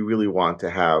imagine you really want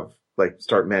to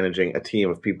start managing a team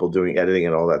of people doing editing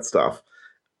and all that stuff.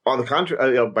 On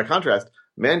the by contrast,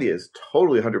 Mandy is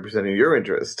totally 100% in your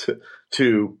interest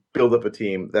to build up a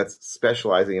team that's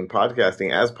specializing in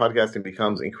podcasting. As podcasting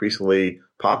becomes increasingly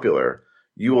popular,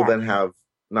 you will then have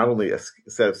not only a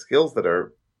set of skills that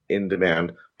are in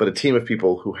demand, but a team of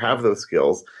people who have those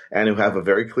skills and who have a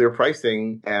very clear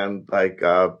pricing and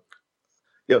a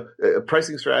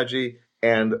pricing strategy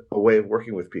and a way of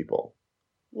working with people.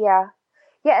 Yeah.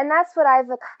 Yeah, and that's what I've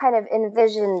kind of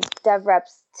envisioned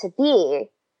DevReps to be.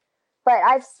 But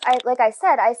like I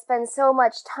said, I spend so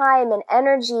much time and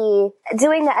energy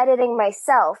doing the editing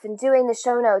myself and doing the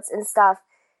show notes and stuff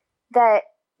that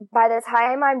by the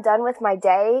time I'm done with my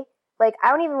day, like I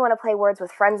don't even want to play Words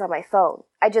with Friends on my phone.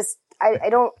 I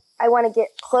want to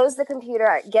close the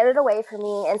computer, get it away from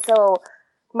me. And so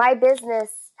my business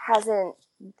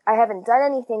I haven't done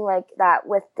anything like that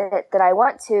with it that I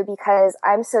want to because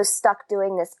I'm so stuck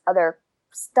doing this other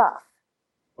stuff.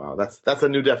 Wow, that's a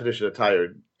new definition of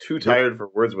tired. Too tired for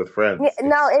Words with Friends. Yeah,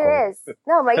 no, it is.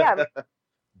 No, but yeah.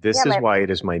 This is why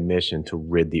it is my mission to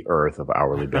rid the earth of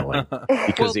hourly billing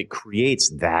because it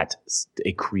creates that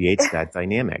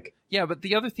dynamic. Yeah, but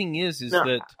the other thing is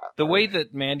that the way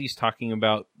that Mandy's talking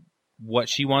about what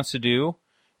she wants to do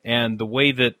and the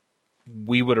way that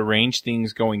we would arrange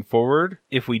things going forward,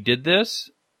 if we did this,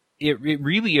 it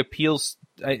really appeals,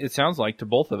 it sounds like, to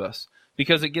both of us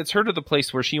because it gets her to the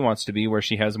place where she wants to be, where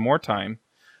she has more time,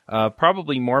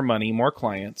 probably more money, more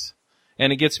clients.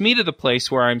 And it gets me to the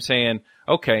place where I'm saying,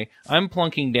 okay, I'm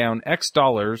plunking down X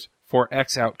dollars for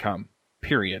X outcome,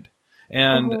 period.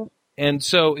 And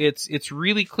so it's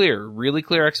really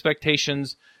clear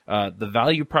expectations. The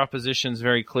value proposition's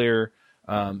very clear.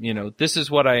 This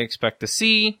is what I expect to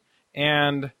see.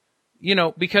 And,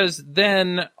 because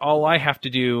then all I have to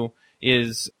do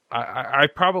is I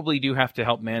probably do have to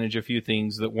help manage a few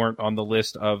things that weren't on the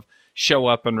list of show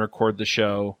up and record the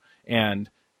show and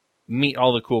meet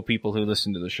all the cool people who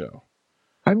listen to the show.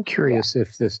 I'm curious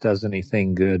if this does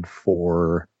anything good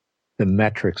for the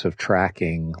metrics of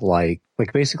tracking. Like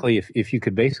basically, if you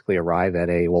could basically arrive at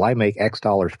I make X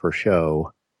dollars per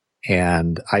show,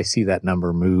 and I see that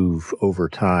number move over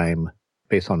time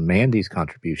based on Mandy's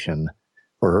contribution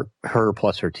or her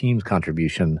plus her team's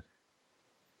contribution.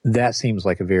 That seems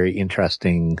like a very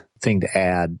interesting thing to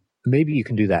add. Maybe you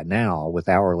can do that now with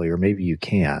hourly, or maybe you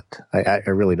can't. I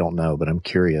really don't know, but I'm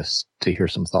curious to hear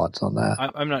some thoughts on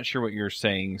that. I'm not sure what you're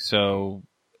saying. So,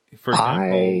 for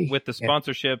example, with the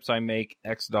sponsorships, I make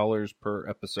X dollars per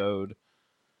episode.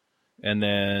 And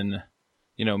then,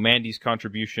 Mandy's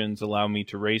contributions allow me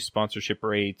to raise sponsorship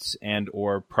rates and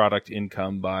or product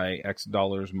income by X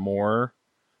dollars more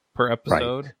per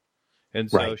episode. Right. And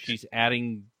so she's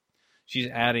adding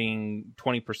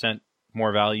 20%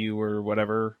 more value or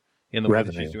whatever in the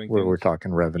revenue. Way that she's doing we're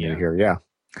talking revenue here. Yeah.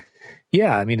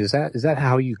 Yeah. I mean, is that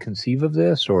how you conceive of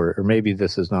this, or maybe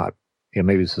this is not,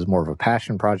 maybe this is more of a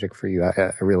passion project for you.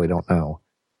 I really don't know.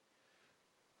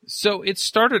 So it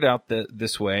started out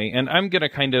this way, and I'm going to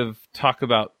kind of talk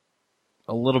about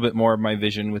a little bit more of my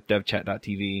vision with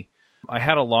devchat.tv. I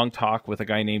had a long talk with a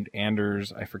guy named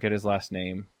Anders. I forget his last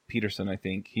name. Peterson, I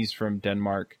think. He's from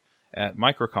Denmark at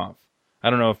MicroConf. I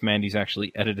don't know if Mandy's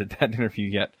actually edited that interview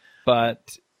yet,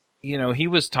 but, he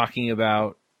was talking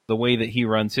about the way that he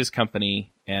runs his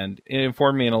company, and it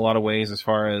informed me in a lot of ways as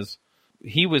far as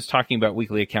he was talking about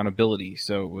weekly accountability.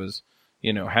 So it was,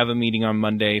 have a meeting on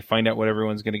Monday, find out what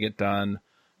everyone's going to get done.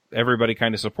 Everybody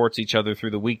kind of supports each other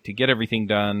through the week to get everything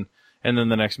done. And then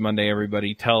the next Monday,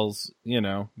 everybody tells,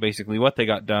 basically what they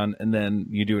got done, and then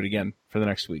you do it again for the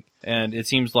next week. And it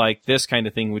seems like this kind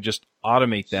of thing would just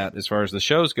automate that as far as the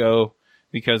shows go,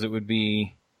 because it would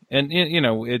be, and,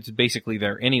 it's basically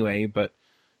there anyway, but,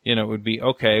 it would be,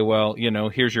 okay, well,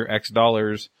 here's your X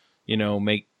dollars,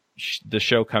 make the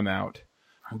show come out.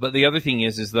 But the other thing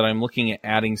is that I'm looking at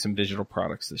adding some digital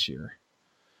products this year,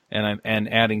 and I'm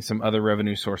adding some other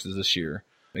revenue sources this year.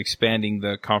 Expanding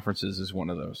the conferences is one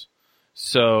of those.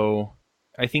 So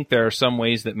I think there are some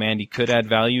ways that Mandy could add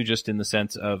value, just in the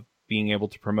sense of being able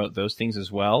to promote those things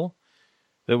as well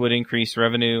that would increase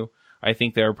revenue. I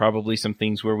think there are probably some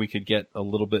things where we could get a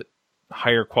little bit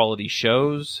higher quality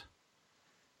shows,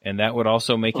 and that would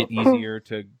also make it easier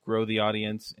to grow the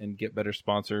audience and get better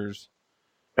sponsors.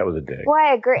 That was a dig. Well,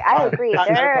 I agree.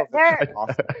 There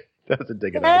that was a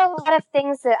dig. There are a lot of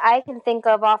things that I can think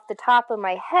of off the top of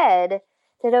my head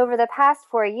that over the past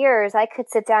 4 years, I could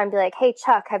sit down and be like, hey,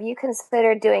 Chuck, have you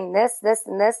considered doing this, this,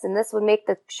 and this, and this would make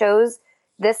the shows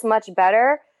this much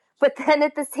better? But then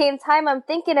at the same time, I'm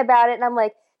thinking about it, and I'm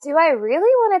like, do I really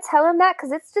want to tell him that?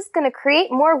 Because it's just going to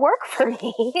create more work for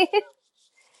me.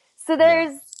 So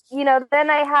there's,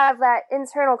 then I have that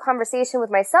internal conversation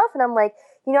with myself, and I'm like,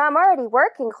 I'm already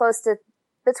working close to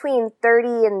between 30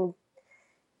 and,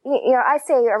 I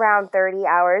say around 30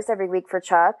 hours every week for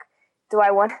Chuck. Do I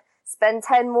want to spend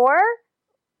 10 more?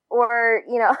 Or,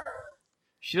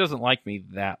 She doesn't like me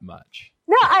that much.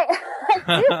 No, I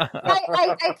do.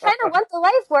 I kind of want the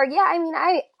life where,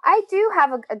 I do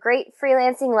have a great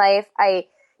freelancing life. I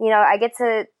get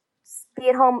to be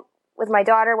at home with my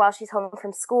daughter while she's home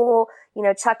from school.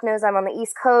 Chuck knows I'm on the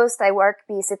East Coast. I work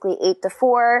basically 8 to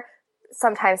 4.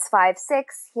 Sometimes 5,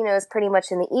 6, he knows pretty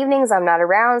much in the evenings I'm not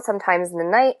around. Sometimes in the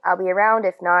night I'll be around.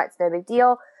 If not, it's no big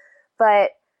deal. But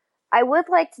I would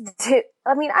like to do, isn't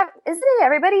it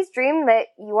everybody's dream that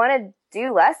you want to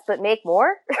do less but make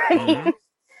more? Mm-hmm.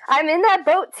 I'm in that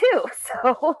boat too.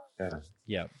 So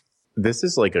yeah. This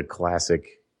is like a classic.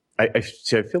 I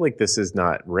feel like this is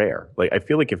not rare. Like, I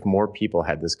feel like if more people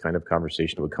had this kind of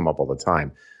conversation, it would come up all the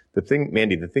time.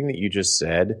 Mandy, the thing that you just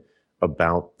said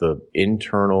about the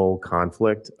internal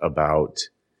conflict, about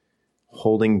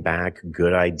holding back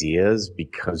good ideas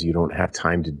because you don't have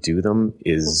time to do them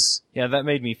is... Yeah, that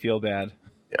made me feel bad.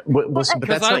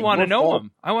 Because I want to know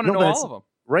them. I want to know all of them.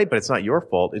 Right, but it's not your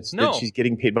fault. It's that she's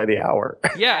getting paid by the hour.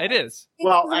 Yeah, it is.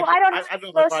 Well, I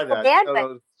don't know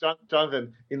that.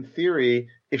 Jonathan, in theory,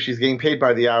 if she's getting paid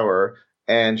by the hour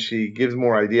and she gives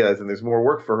more ideas and there's more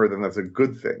work for her, then that's a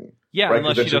good thing. Yeah, right?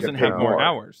 Unless she doesn't have more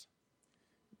hours.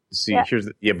 See,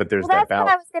 but there's that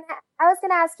balance. I was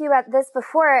gonna ask you about this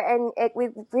before, and we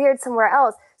veered somewhere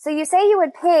else. So you say you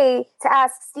would pay to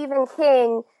ask Stephen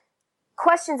King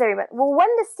questions every month. Well, when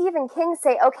does Stephen King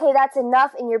say, "Okay, that's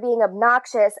enough," and you're being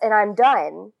obnoxious, and I'm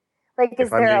done? Like, is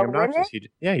there a limit? He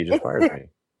just fired me.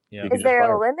 Yeah. Is there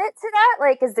a limit to that?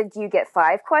 Like, do you get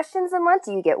 5 questions a month?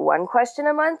 Do you get 1 question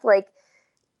a month? Like,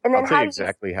 And then I'll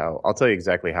tell you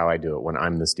exactly how I do it when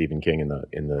I'm the Stephen King in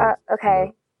the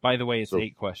okay. By the way, it's So-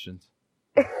 8 questions.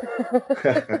 And I'm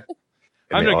they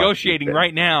all have to be negotiating fit.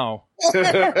 right now. They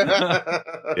have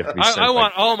to be sent I by-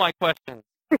 want all my questions.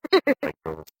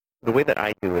 The way that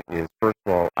I do it is, first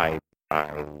of all, I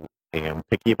am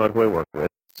picky about who I work with.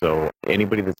 So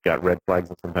anybody that's got red flags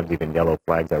and sometimes even yellow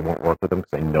flags, I won't work with them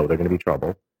because I know they're going to be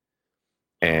trouble.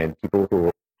 And people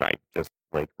who I just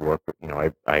like work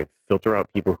with, I filter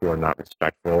out people who are not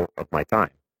respectful of my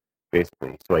time,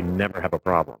 basically. So I never have a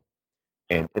problem.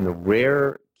 And in the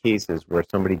rare cases where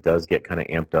somebody does get kind of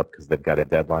amped up because they've got a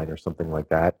deadline or something like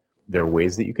that, there are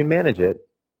ways that you can manage it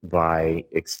by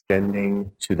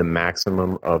extending to the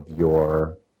maximum of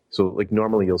your. So like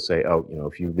normally you'll say, oh,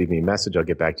 if you leave me a message, I'll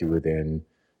get back to you within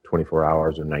 24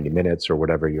 hours or 90 minutes or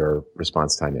whatever your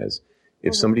response time is.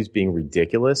 If somebody's being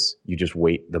ridiculous, you just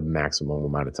wait the maximum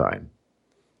amount of time.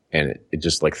 And it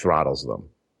just like throttles them.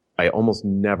 I almost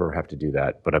never have to do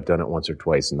that, but I've done it once or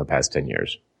twice in the past 10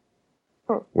 years.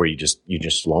 Where you just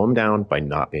slow them down by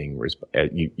not being,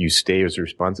 you stay as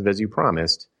responsive as you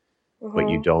promised, but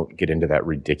you don't get into that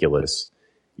ridiculous,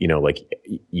 like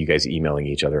you guys emailing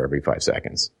each other every 5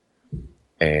 seconds.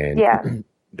 And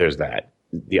there's that.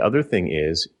 The other thing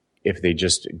is, if they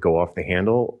just go off the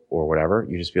handle or whatever,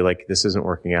 you just feel like this isn't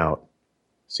working out.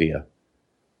 See ya.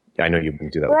 I know you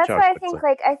wouldn't do that with That's Chuck. why I think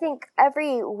I think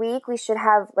every week we should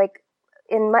have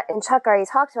and Chuck already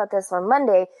talked about this on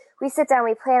Monday. We sit down,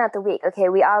 we plan out the week. Okay,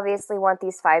 we obviously want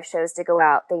these 5 shows to go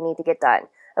out. They need to get done.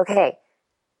 Okay,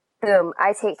 boom.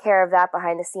 I take care of that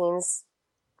behind the scenes.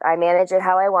 I manage it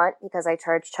how I want because I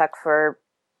charge Chuck for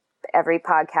every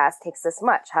podcast takes this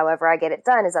much. However I get it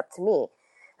done is up to me.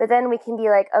 But then we can be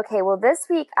like, okay, well, this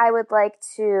week I would like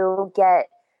to get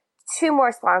 2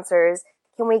 more sponsors.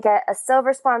 Can we get a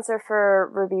silver sponsor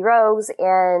for Ruby Rose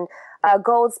and a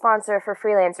gold sponsor for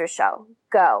Freelancer Show?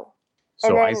 Go.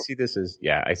 So then, I see this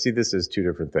as 2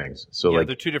 different things. So Yeah,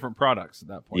 they're 2 different products at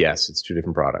that point. Yes, it's 2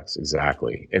 different products.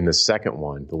 Exactly. And the second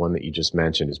one, the one that you just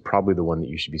mentioned, is probably the one that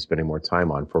you should be spending more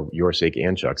time on for your sake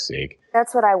and Chuck's sake.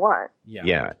 that's what I want.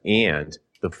 Yeah. And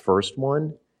the first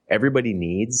one, everybody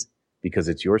needs, because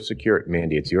it's your security,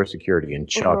 Mandy, it's your security, and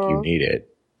Chuck, you need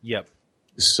it. Yep.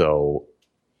 So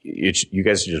you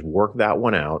guys should just work that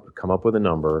one out, come up with a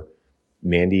number.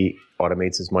 Mandy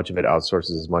automates as much of it,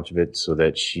 outsources as much of it so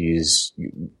that she's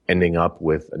ending up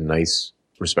with a nice,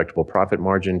 respectable profit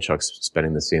margin. Chuck's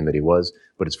spending the same that he was,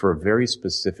 but it's for a very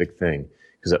specific thing.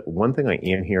 Because one thing I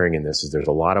am hearing in this is there's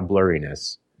a lot of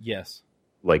blurriness. Yes.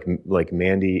 Like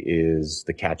Mandy is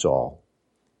the catch-all.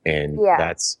 And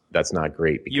that's not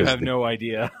great. Because you have no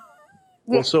idea.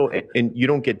 Well, so, and you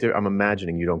don't get, I'm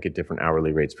imagining you don't get different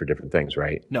hourly rates for different things,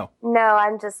 right? No,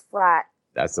 I'm just flat.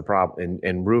 That's the problem.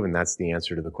 And Reuben, that's the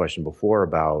answer to the question before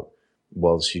about,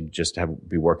 well, she'd just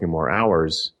be working more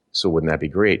hours. So wouldn't that be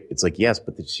great? It's like, yes,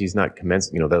 but she's not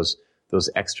commencing, those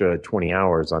extra 20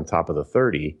 hours on top of the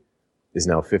 30 is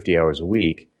now 50 hours a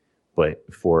week, but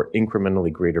for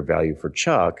incrementally greater value for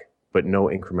Chuck, but no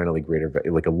incrementally greater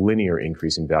value, like a linear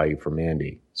increase in value for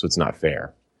Mandy. So it's not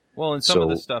fair. Well, and some of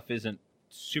this stuff isn't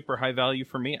super high value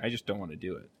for me. I just don't want to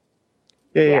do it.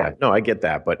 Yeah. No, I get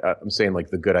that. But I'm saying like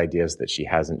the good ideas that she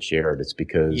hasn't shared, it's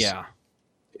because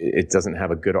it doesn't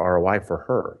have a good ROI for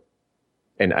her.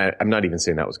 And I'm not even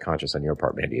saying that was conscious on your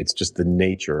part, Mandy. It's just the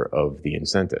nature of the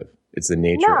incentive. It's the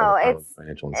nature of the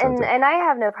financial incentive. And I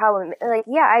have no problem. Like,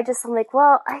 I'm like,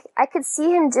 well, I could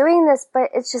see him doing this, but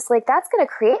it's just like, that's going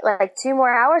to create like 2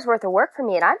 more hours worth of work for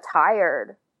me. And I'm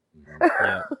tired.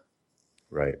 Yeah.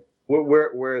 Right.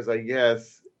 Whereas I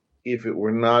guess if it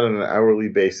were not on an hourly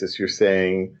basis, you're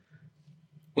saying,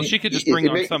 well, she could just bring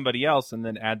on somebody else and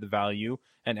then add the value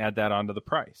and add that onto the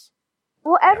price.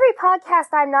 Well, every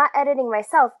podcast I'm not editing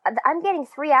myself, I'm getting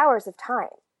 3 hours of time.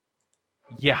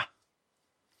 Yeah.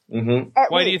 Mm-hmm.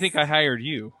 Why do you think I hired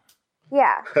you?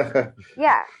 Yeah.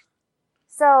 Yeah.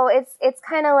 So it's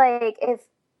kind of like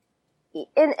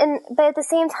but at the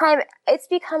same time, it's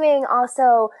becoming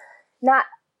also not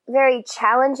very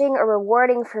challenging or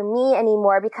rewarding for me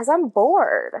anymore because I'm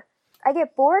bored. I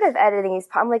get bored of editing these.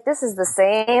 I'm like, this is the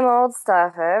same old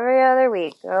stuff every other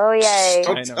week. Oh, yay.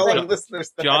 Don't tell our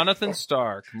listeners that. Jonathan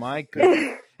Stark, my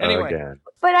goodness. Anyway.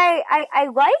 But I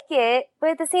like it, but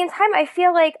at the same time, I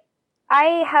feel like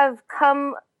I have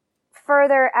come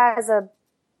further as a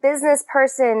business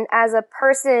person, as a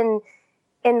person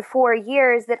in 4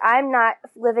 years that I'm not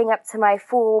living up to my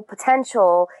full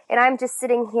potential, and I'm just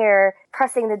sitting here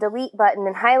pressing the delete button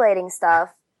and highlighting stuff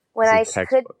when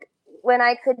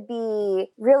I could be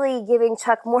really giving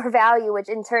Chuck more value, which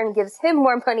in turn gives him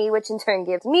more money, which in turn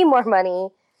gives me more money.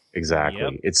 Exactly.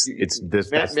 Yep. It's this.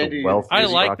 That's Mandy, the wealth. I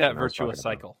like that destruction I was virtuous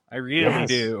talking about. cycle. I really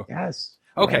do. Yes.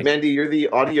 Okay. Mandy, you're the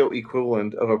audio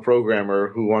equivalent of a programmer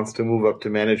who wants to move up to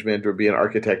management or be an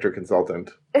architect or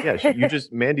consultant. Yeah,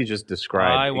 Mandy just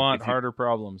described. I want if you- harder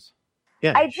problems.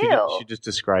 Yeah, I she do. just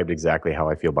described exactly how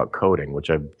I feel about coding,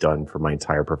 which I've done for my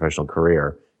entire professional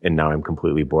career, and now I'm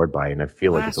completely bored by it, and I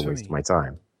feel like it's a waste of my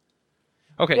time.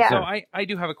 Okay, Yeah. so I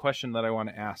do have a question that I want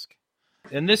to ask.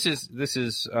 And this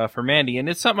is for Mandy, and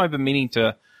it's something I've been meaning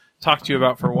to talk to you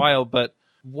about for a while, but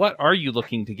what are you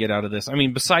looking to get out of this? I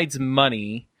mean, besides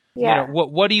money, Yeah.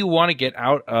 what do you want to get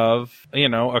out of,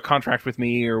 a contract with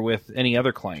me or with any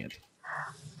other client?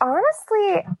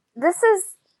 Honestly,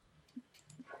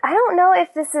 I don't know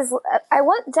if this is, I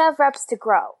want DevReps to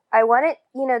grow. I want it,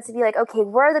 to be like, okay,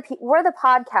 we're the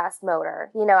podcast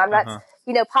motor. I'm not,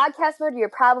 podcast motor, you're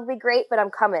probably great, but I'm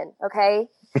coming. Okay.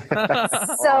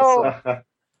 So,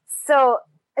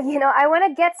 I want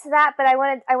to get to that, but I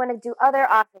want to do other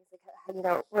options,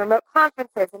 remote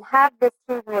conferences and have this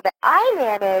team that I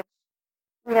manage,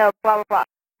 blah, blah, blah.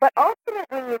 But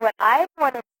ultimately, what I've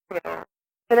wanted to do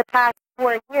for the past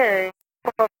 4 years,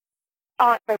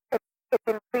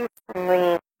 it's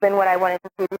increasingly been what I wanted to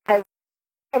do because,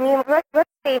 let's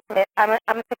face it, I'm a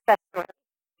success story.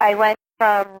 I went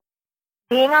from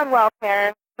being on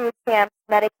welfare, food stamps,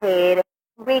 Medicaid,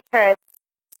 waitress,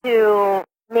 to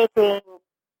making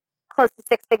close to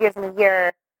 6 figures in a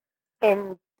year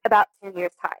in about 2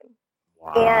 years' time.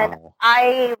 Wow. And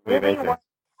I really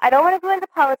I don't want to go into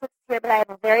politics here, but I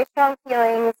have very strong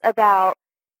feelings about,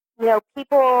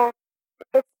 people,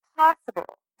 it's possible.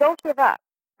 Don't give up.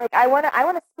 Like I want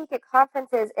to speak at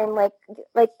conferences and like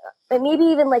maybe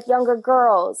even like younger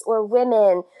girls or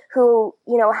women who,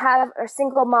 are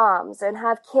single moms and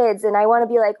have kids. And I want to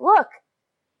be like, look,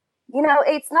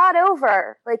 it's not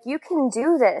over. Like you can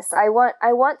do this. I want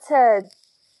to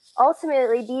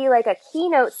ultimately be like a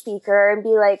keynote speaker and be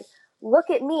like, look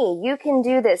at me. You can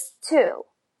do this too.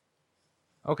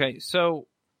 Okay. So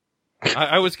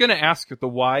I was going to ask the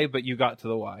why, but you got to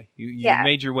the why. You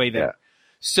made your way there. Yeah.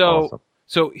 So, awesome.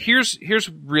 So here's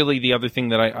really the other thing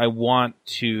that I want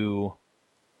to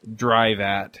drive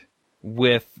at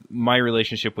with my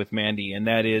relationship with Mandy, and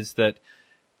that is that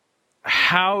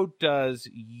how does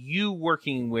you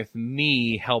working with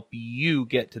me help you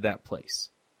get to that place?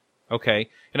 Okay?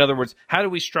 In other words, how do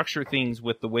we structure things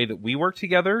with the way that we work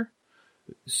together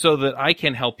so that I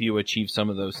can help you achieve some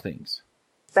of those things?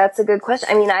 That's a good question.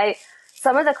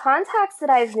 Some of the contacts that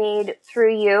I've made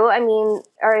through you,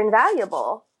 are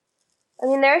invaluable.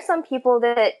 There are some people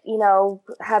that,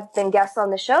 have been guests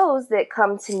on the shows that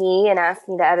come to me and ask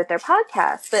me to edit their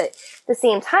podcasts. But at the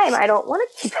same time, I don't want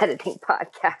to keep editing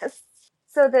podcasts.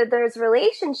 So there's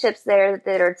relationships there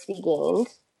that are to be gained.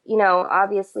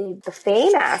 Obviously the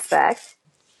fame aspect.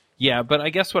 Yeah, but I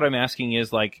guess what I'm asking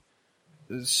is like,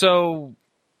 so,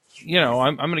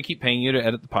 I'm going to keep paying you to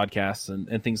edit the podcasts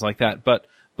and things like that. But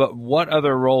what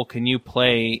other role can you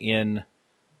play in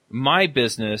my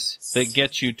business that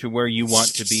gets you to where you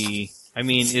want to be?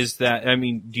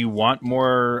 Do you want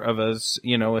more of a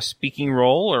speaking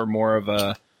role or more of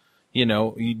a,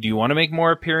 do you want to make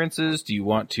more appearances? Do you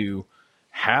want to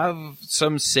have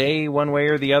some say one way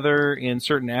or the other in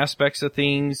certain aspects of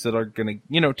things that are going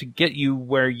to, to get you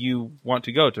where you want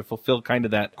to go to fulfill kind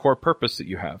of that core purpose that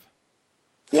you have?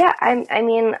 Yeah. I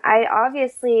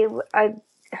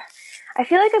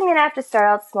feel like I'm going to have to start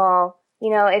out small.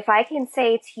 If I can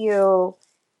say to you,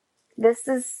 this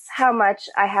is how much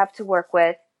I have to work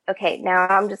with. Okay, now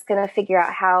I'm just going to figure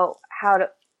out how to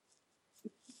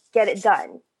get it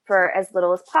done for as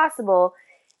little as possible.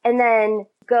 And then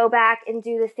go back and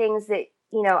do the things that,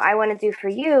 I want to do for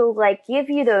you, like give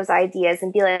you those ideas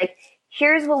and be like,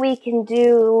 here's what we can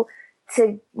do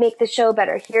to make the show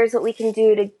better. Here's what we can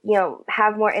do to,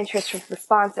 have more interest from the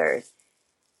sponsors.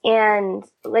 And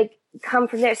like come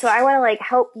from there. So I want to like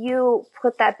help you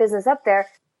put that business up there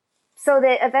so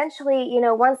that eventually,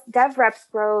 once DevReps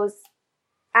grows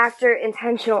after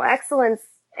intentional excellence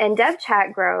and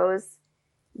DevChat grows,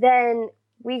 then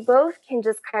we both can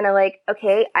just kind of like,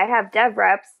 okay, I have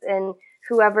DevReps and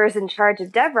whoever's in charge of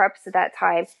DevReps at that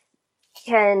time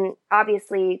can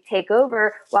obviously take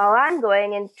over while I'm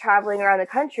going and traveling around the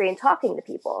country and talking to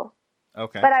people.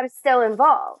 Okay. But I'm still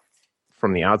involved.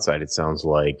 From the outside, it sounds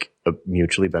like a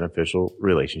mutually beneficial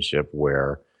relationship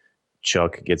where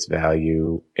Chuck gets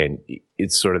value and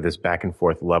it's sort of this back and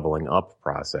forth leveling up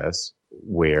process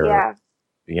where,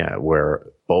 where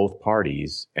both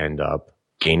parties end up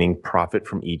gaining profit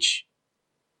from each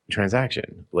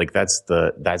transaction. Like that's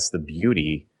the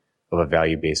beauty of a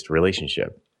value-based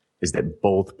relationship is that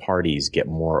both parties get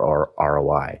more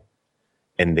ROI.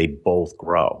 and they both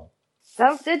grow.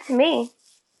 Sounds good to me.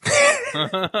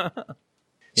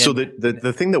 So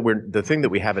the thing that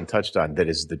we haven't touched on that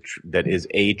is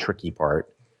a tricky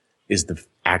part is the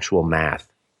actual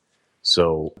math.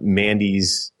 So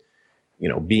Mandy's,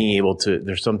 being able to,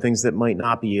 there's some things that might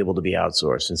not be able to be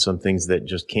outsourced and some things that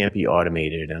just can't be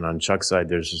automated. And on Chuck's side,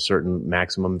 there's a certain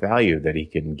maximum value that he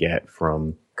can get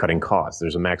from cutting costs.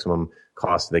 There's a maximum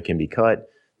cost that can be cut.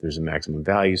 There's a maximum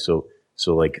value. So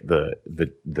like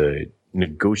the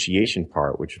negotiation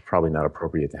part, which is probably not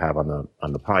appropriate to have on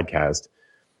the podcast,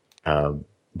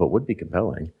 but would be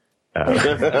compelling. Don't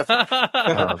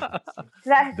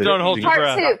hold your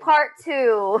breath. Part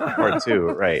two. Part two,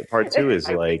 right. Part two is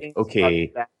like,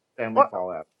 okay,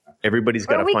 everybody's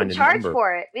got to find a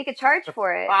number. We could charge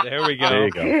for it. There we go. There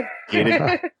you go. Get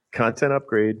it. Content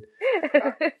upgrade.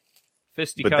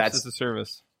 Fisticuffs as a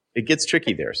service. It gets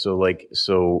tricky there. So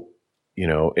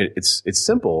it's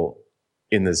simple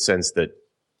in the sense that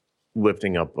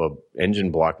lifting up a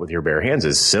engine block with your bare hands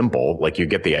is simple. Like you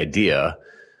get the idea,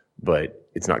 but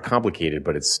it's not complicated,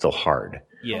 but it's still hard.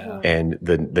 Yeah. And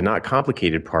the not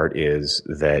complicated part is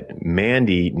that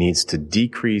Mandy needs to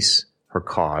decrease her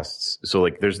costs. So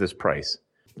like there's this price.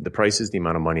 The price is the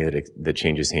amount of money that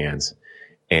changes hands.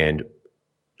 And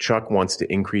Chuck wants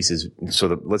to increase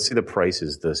let's say the price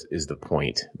is the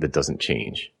point that doesn't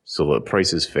change. So the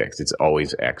price is fixed. It's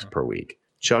always X per week.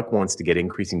 Chuck wants to get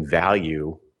increasing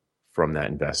value from that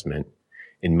investment,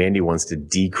 and Mandy wants to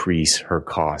decrease her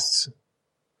costs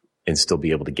and still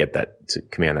be able to get that, to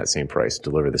command that same price,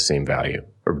 deliver the same value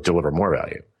or deliver more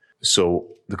value. So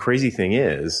the crazy thing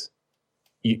is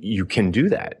you can do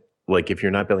that. Like if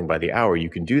you're not billing by the hour, you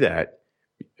can do that.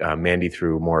 Mandy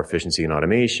through more efficiency and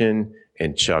automation,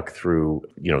 and Chuck through,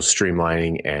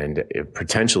 streamlining and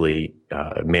potentially,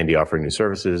 Mandy offering new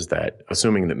services that,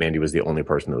 assuming that Mandy was the only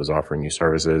person that was offering new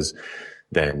services,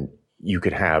 then you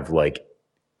could have like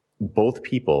both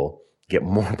people get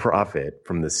more profit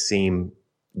from the same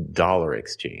dollar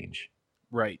exchange.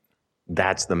 Right.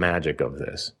 That's the magic of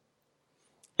this.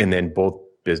 And then both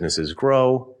businesses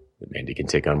grow. Mandy can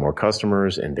take on more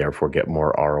customers and therefore get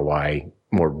more ROI,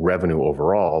 more revenue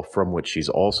overall, from which she's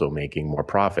also making more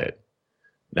profit.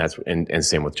 And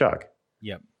same with Chuck.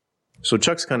 Yep. So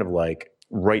Chuck's kind of like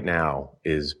right now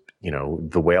is,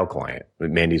 the whale client,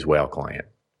 Mandy's whale client.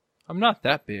 I'm not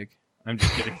that big. I'm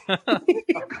just kidding.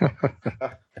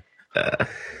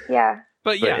 Yeah.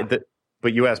 But yeah.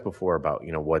 But you asked before about,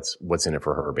 what's in it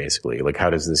for her, basically. Like,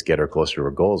 how does this get her closer to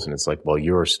her goals? And it's like, well,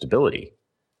 your stability.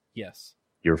 Yes.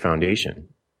 Your foundation.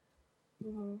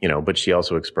 Mm-hmm. But she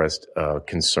also expressed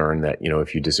concern that,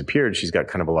 if you disappeared, she's got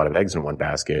kind of a lot of eggs in one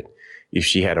basket. If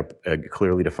she had a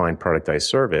clearly defined productized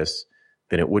service,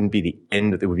 then it wouldn't be the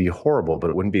end. It would be horrible, but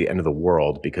it wouldn't be the end of the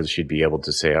world, because she'd be able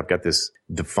to say, I've got this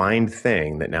defined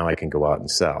thing that now I can go out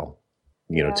and sell.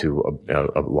 To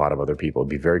a lot of other people. It'd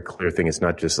be a very clear thing. It's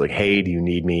not just like, hey, do you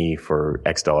need me for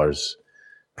X dollars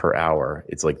per hour?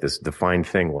 It's like this defined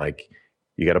thing. Like,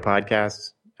 you got a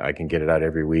podcast? I can get it out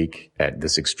every week at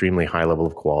this extremely high level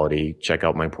of quality. Check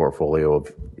out my portfolio of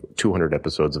 200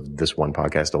 episodes of this one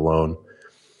podcast alone.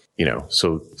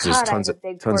 So there's tons of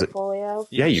portfolio.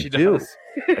 Yeah, you do.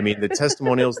 I mean, the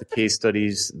testimonials, the case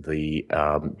studies,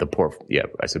 I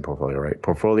said portfolio, right?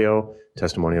 Portfolio,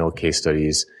 testimonial, case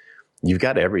studies. You've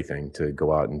got everything to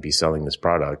go out and be selling this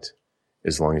product,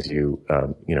 as long as you,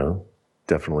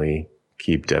 definitely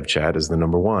keep DevChat as the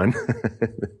number one.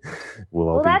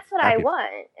 Well, that's what I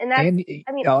want. And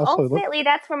ultimately,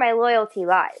 that's where my loyalty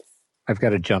lies. I've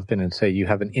got to jump in and say you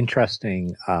have an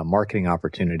interesting marketing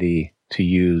opportunity to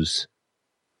use,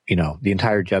 the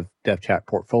entire DevChat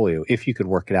portfolio. If you could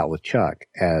work it out with Chuck,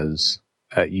 as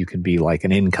you could be like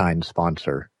an in-kind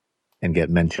sponsor and get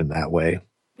mentioned that way.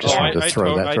 Just wanted to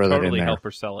throw that in there. Help her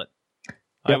sell it. Yep.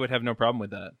 I would have no problem with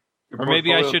that. Or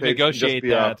maybe I should negotiate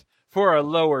that for a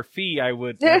lower fee. I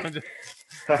would. I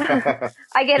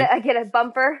get a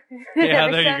bumper. Yeah,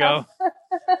 there you go.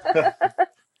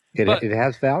 It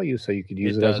has value, so you could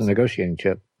use it as a negotiating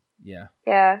chip. Yeah.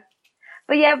 Yeah.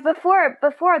 But yeah,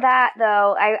 before that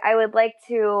though, I would like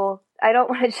to. I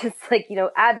don't want to just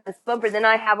add this bumper. Then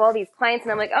I have all these clients,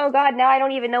 and I'm like, oh god, now I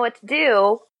don't even know what to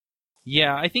do.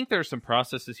 Yeah, I think there are some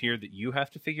processes here that you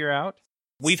have to figure out.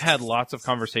 We've had lots of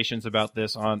conversations about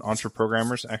this on Entre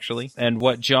Programmers, actually. And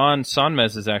what John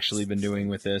Sonmez has actually been doing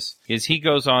with this is he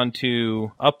goes on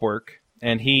to Upwork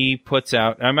and he puts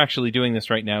out, I'm actually doing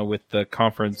this right now with the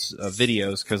conference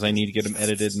videos because I need to get them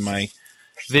edited, and my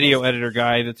video editor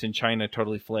guy that's in China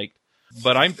totally flaked.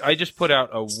 But I just put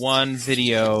out a one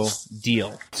video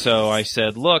deal. So I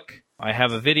said, look, I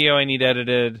have a video I need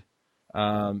edited.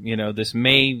 This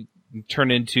may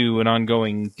turn into an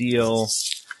ongoing deal.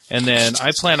 And then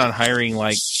I plan on hiring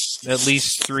like at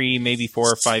least 3, maybe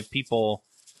 4 or 5 people,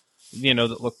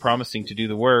 that look promising to do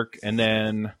the work. And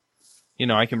then,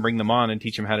 I can bring them on and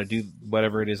teach them how to do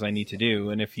whatever it is I need to do.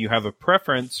 And if you have a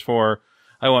preference for,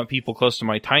 I want people close to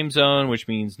my time zone, which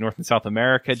means North and South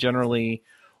America generally,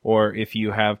 or if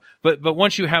you have, but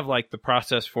once you have like the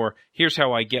process for, here's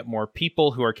how I get more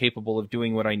people who are capable of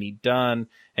doing what I need done,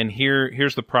 and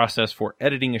here's the process for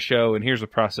editing a show, and here's the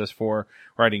process for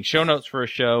writing show notes for a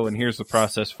show, and here's the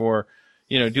process for,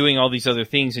 doing all these other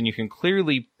things, and you can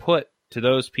clearly put to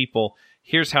those people,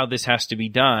 here's how this has to be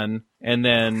done, and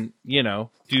then,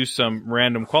 do some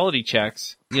random quality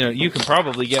checks, you can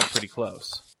probably get pretty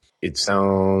close. It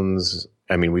sounds,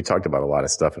 we talked about a lot of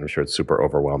stuff, and I'm sure it's super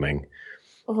overwhelming.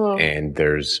 And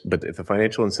but if the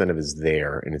financial incentive is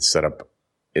there and it's set up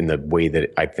in the way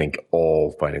that I think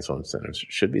all financial incentives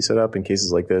should be set up in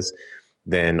cases like this,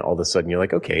 then all of a sudden you're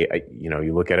like, okay,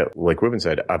 you look at it like Ruben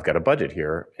said, I've got a budget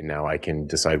here, and now I can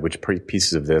decide which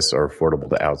pieces of this are affordable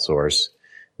to outsource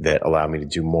that allow me to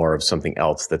do more of something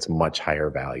else that's much higher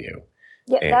value.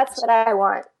 Yeah, that's what I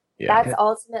want. Yeah. That's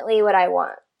ultimately what I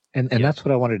want. And that's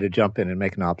what I wanted to jump in and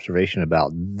make an observation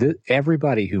about.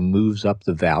 Everybody who moves up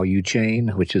the value chain,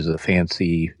 which is a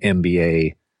fancy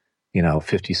MBA,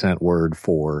 50-cent word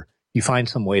for you find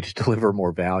some way to deliver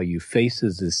more value,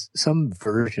 faces some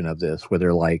version of this where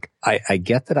they're like, I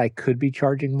get that I could be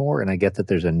charging more and I get that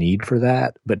there's a need for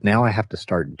that, but now I have to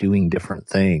start doing different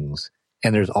things.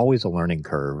 And there's always a learning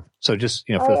curve. So just,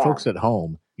 for the folks at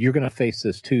home, you're going to face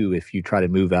this too if you try to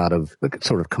move out of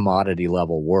sort of commodity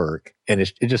level work. And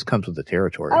it just comes with the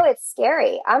territory. Oh, it's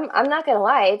scary. I'm not going to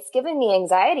lie. It's giving me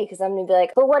anxiety because I'm going to be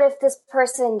like, but what if this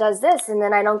person does this and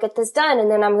then I don't get this done? And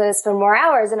then I'm going to spend more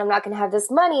hours and I'm not going to have this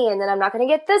money and then I'm not going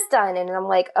to get this done. And I'm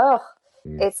like,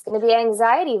 it's going to be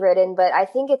anxiety ridden, but I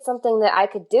think it's something that I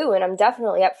could do. And I'm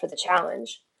definitely up for the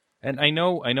challenge. And I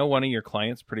know one of your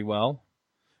clients pretty well.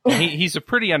 He's a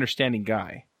pretty understanding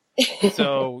guy.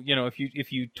 So,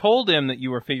 if you told him that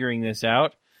you were figuring this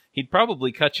out, he'd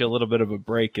probably cut you a little bit of a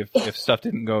break if stuff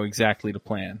didn't go exactly to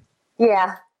plan.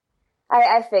 Yeah,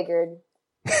 I figured.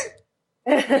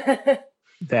 I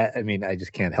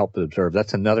just can't help but observe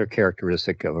that's another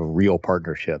characteristic of a real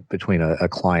partnership between a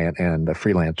client and a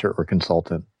freelancer or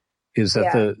consultant. Is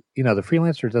that the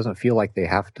freelancer doesn't feel like they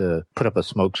have to put up a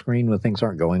smoke screen when things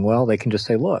aren't going well. They can just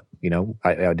say, look,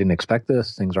 I didn't expect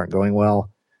this. Things aren't going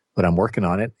well, but I'm working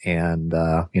on it and,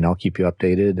 I'll keep you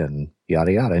updated and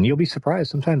yada, yada. And you'll be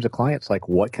surprised. Sometimes a client's like,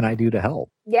 what can I do to help?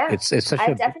 Yeah.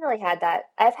 I've definitely had that.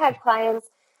 I've had clients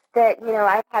that,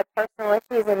 I've had personal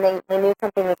issues and they knew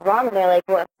something was wrong and they're like,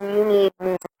 well, do you need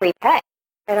me to prepay?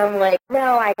 And I'm like,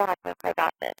 no, I got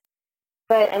this.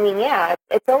 But,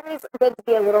 it's always good to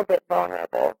be a little bit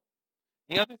vulnerable.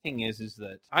 The other thing is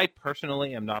that I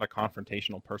personally am not a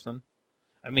confrontational person.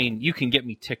 You can get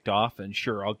me ticked off, and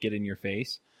sure, I'll get in your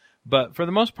face. But for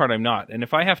the most part, I'm not. And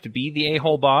if I have to be the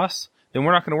a-hole boss, then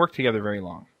we're not going to work together very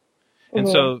long. And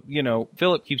so,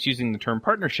 Philip keeps using the term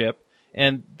partnership,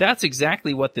 and that's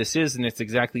exactly what this is, and it's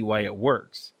exactly why it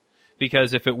works.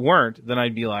 Because if it weren't, then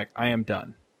I'd be like, I am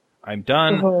done. I'm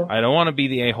done. I don't want to be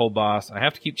the a-hole boss. I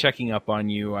have to keep checking up on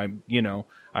you.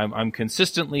 I'm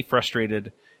consistently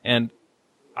frustrated, and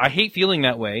I hate feeling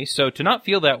that way. So to not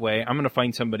feel that way, I'm going to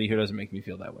find somebody who doesn't make me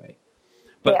feel that way.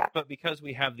 But because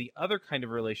we have the other kind of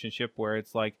relationship where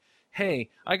it's like, hey,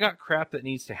 I got crap that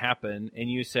needs to happen, and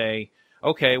you say,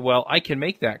 okay, well, I can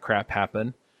make that crap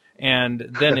happen, and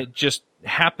then it just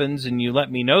happens, and you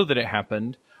let me know that it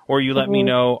happened, or you let me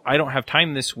know I don't have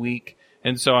time this week.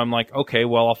 And so I'm like, okay,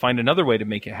 well, I'll find another way to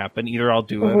make it happen. Either I'll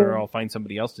do it or I'll find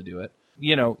somebody else to do it.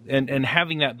 And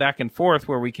having that back and forth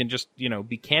where we can just,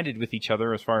 be candid with each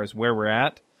other as far as where we're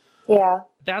at. Yeah.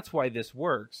 That's why this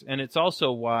works. And it's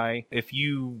also why if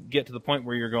you get to the point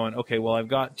where you're going, okay, well, I've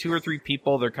got 2 or 3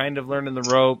 people. They're kind of learning the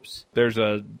ropes. There's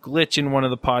a glitch in one of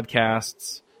the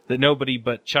podcasts that nobody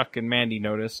but Chuck and Mandy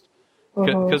noticed.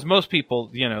 Because most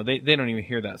people, they don't even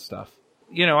hear that stuff.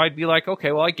 I'd be like,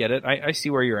 okay, well, I get it. I see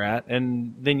where you're at.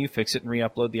 And then you fix it and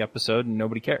re-upload the episode and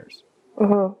nobody cares.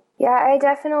 Yeah, I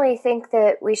definitely think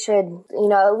that we should,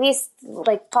 at least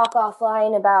talk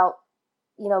offline about,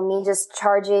 me just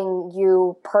charging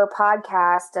you per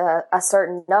podcast a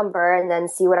certain number and then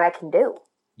see what I can do.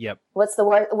 Yep. What's the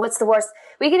worst?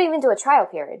 We can even do a trial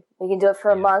period. We can do it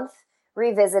for a month,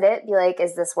 revisit it, be like,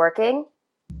 is this working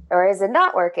or is it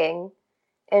not working?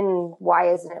 And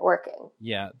why isn't it working?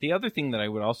 Yeah. The other thing that I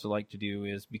would also like to do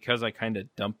is, because I kind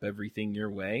of dump everything your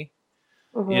way,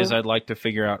 is I'd like to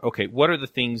figure out, okay, what are the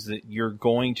things that you're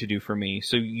going to do for me?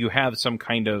 So you have some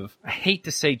kind of, I hate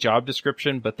to say job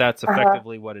description, but that's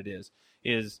effectively what it is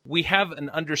we have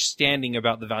an understanding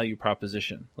about the value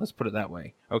proposition. Let's put it that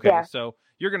way. Okay, so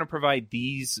you're going to provide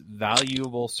these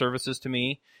valuable services to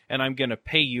me, and I'm going to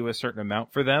pay you a certain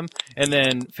amount for them, and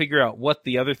then figure out what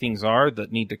the other things are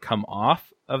that need to come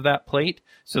off of that plate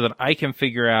so that I can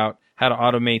figure out how to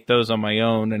automate those on my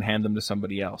own and hand them to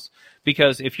somebody else.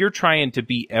 Because if you're trying to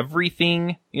be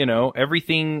everything,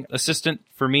 everything assistant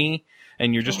for me,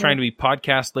 and you're just trying to be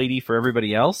podcast lady for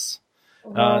everybody else,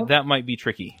 that might be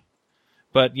tricky.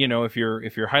 But, if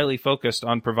you're highly focused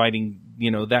on providing,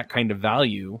 that kind of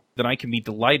value, then I can be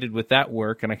delighted with that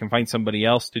work and I can find somebody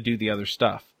else to do the other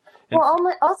stuff. Well,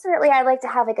 ultimately, I like to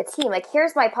have like a team. Like,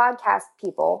 here's my podcast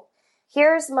people.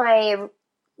 Here's my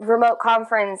remote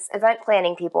conference event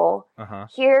planning people.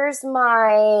 Here's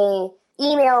my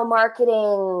email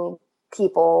marketing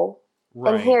people.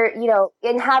 Right. And here,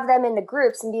 and have them in the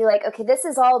groups and be like, okay, this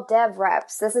is all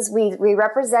DevReps. This is, we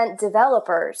represent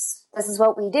developers. This is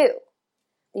what we do.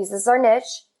 This is our niche.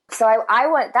 So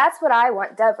that's what I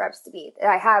want DevReps to be.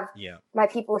 I have my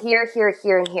people here, here,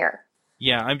 here, and here.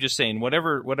 Yeah, I'm just saying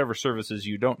whatever services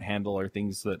you don't handle are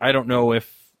things that I don't know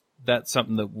if that's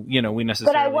something that, we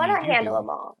necessarily But I want to handle them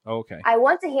all. Oh, okay. I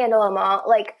want to handle them all.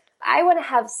 Like, I want to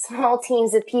have small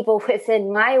teams of people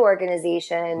within my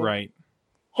organization. Right.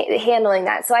 Handling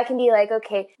that. So I can be like,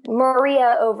 okay,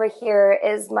 Maria over here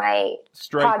is my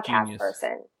podcast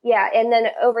person. Yeah. And then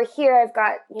over here, I've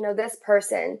got, this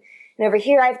person. And over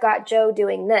here, I've got Joe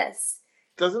doing this.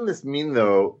 Doesn't this mean,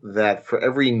 though, that for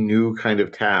every new kind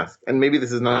of task, and maybe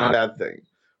this is not a bad thing,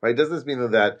 right? Doesn't this mean, though,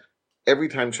 that every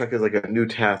time Chuck is like a new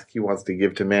task he wants to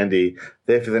give to Mandy,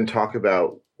 they have to then talk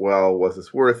about, well, what's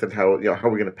this worth and how are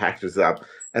we going to package this up?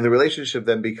 And the relationship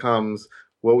then becomes,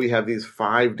 well, we have these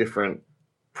 5 different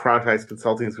productized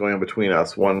consultings going on between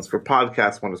us. One's for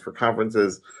podcasts, one is for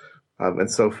conferences, and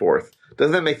so forth.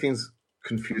 Doesn't that make things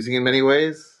confusing in many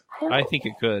ways? I think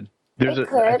it could.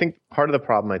 I think part of the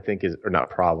problem, is, or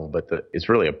not problem, but it's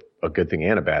really a good thing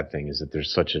and a bad thing, is that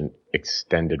there's such an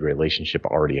extended relationship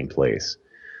already in place.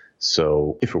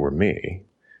 So if it were me,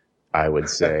 I would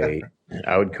say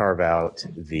I would carve out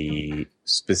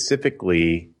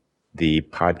specifically the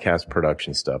podcast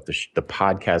production stuff, the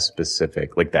podcast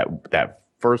specific, like that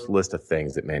first list of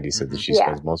things that Mandy said that she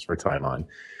spends most of her time on.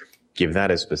 Give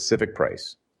that a specific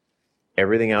price.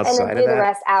 Everything outside and then do of that, the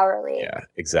rest hourly. Yeah,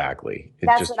 exactly.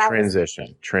 It's just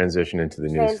transition into the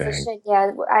new thing.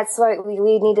 Yeah, that's why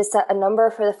we need to set a number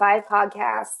for the 5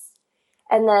 podcasts,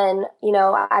 and then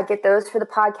I get those for the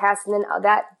podcast, and then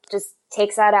that just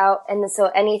takes that out. And then, so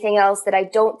anything else that I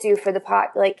don't do for the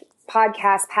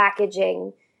podcast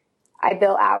packaging, I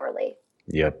bill hourly.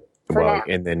 Yep.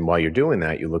 And then while you're doing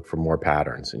that, you look for more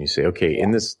patterns and you say, okay,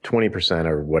 in this 20%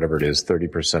 or whatever it is,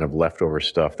 30% of leftover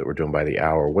stuff that we're doing by the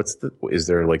hour, is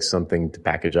there like something to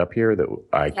package up here that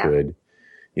I could,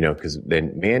 because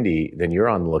then Mandy, then you're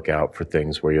on the lookout for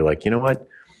things where you're like, you know what,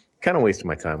 kind of wasting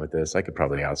my time with this. I could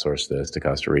probably outsource this to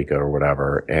Costa Rica or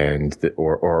whatever. And,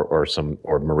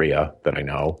 or Maria that I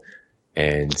know,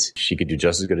 and she could do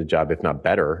just as good a job, if not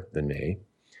better than me.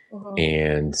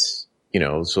 And,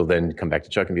 so then come back to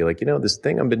Chuck and be like, this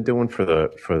thing I've been doing for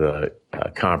the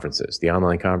conferences, the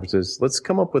online conferences, let's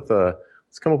come up with a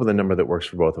number that works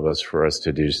for both of us for us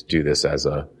to do this as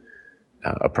a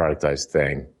productized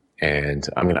thing. And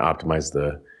I'm going to optimize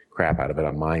the crap out of it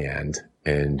on my end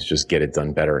and just get it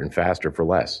done better and faster for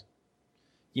less.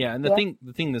 Yeah. And the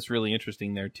thing that's really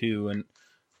interesting there too, and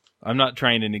I'm not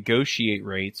trying to negotiate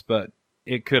rates, but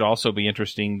it could also be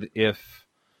interesting if,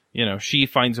 she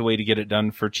finds a way to get it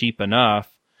done for cheap enough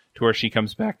to where she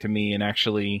comes back to me and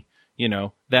actually,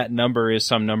 that number is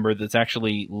some number that's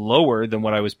actually lower than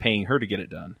what I was paying her to get it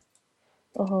done.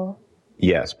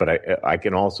 Yes, but I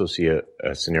can also see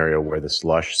a scenario where the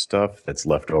slush stuff that's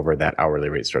left over, that hourly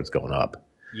rate starts going up.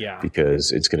 Yeah.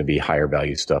 Because it's going to be higher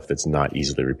value stuff that's not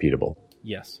easily repeatable.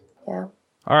 Yes. Yeah.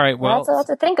 All right. Well, that's a lot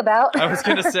to think about. I was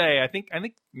going to say, I think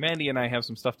Mandy and I have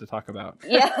some stuff to talk about.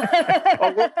 Yeah.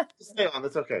 We'll stay on.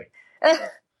 That's okay.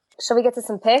 Shall we get to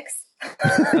some picks?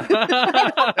 The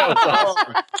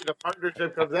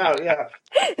partnership comes out. Yeah.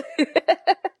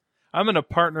 I'm going to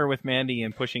partner with Mandy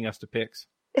in pushing us to picks.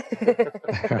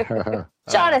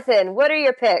 Jonathan, what are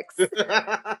your picks?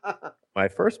 My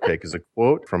first pick is a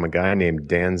quote from a guy named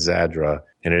Dan Zadra,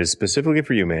 and it is specifically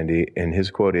for you, Mandy. And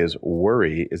his quote is,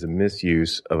 "Worry is a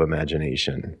misuse of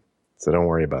imagination." So don't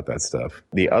worry about that stuff.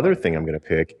 The other thing I'm going to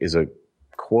pick is a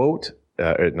quote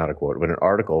not a quote, but an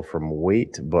article from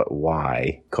Wait But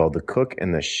Why called The Cook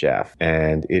and the Chef.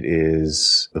 And it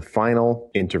is the final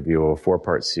interview of a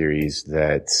 4-part series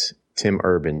that Tim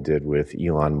Urban did with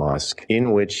Elon Musk,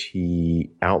 in which he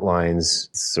outlines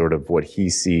sort of what he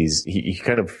sees. He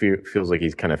kind of feels like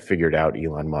he's kind of figured out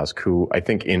Elon Musk, who I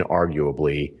think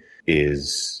inarguably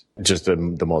is just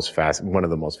one of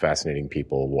the most fascinating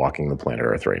people walking the planet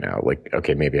Earth right now. Like,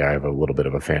 okay, maybe I have a little bit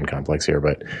of a fan complex here,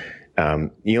 but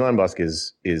Elon Musk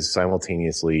is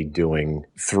simultaneously doing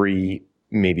 3,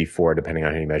 maybe 4, depending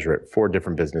on how you measure it, 4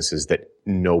 different businesses that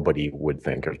nobody would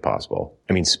think is possible.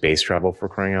 I mean, space travel, for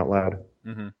crying out loud.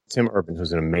 Mm-hmm. Tim Urban,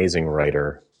 who's an amazing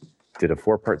writer, did a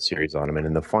 4-part series on him. And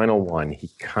in the final one,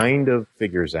 he kind of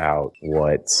figures out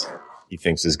what he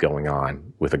thinks is going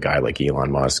on with a guy like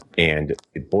Elon Musk. And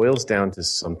it boils down to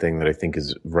something that I think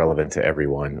is relevant to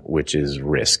everyone, which is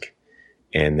risk.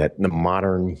 And that the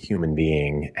modern human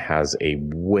being has a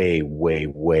way, way,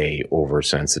 way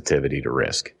oversensitivity to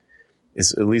risk.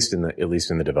 Is at least in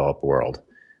the developed world,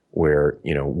 where,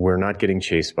 you know, we're not getting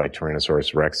chased by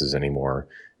Tyrannosaurus Rexes anymore.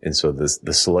 And so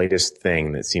the slightest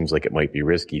thing that seems like it might be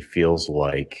risky feels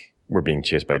like we're being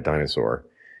chased by a dinosaur.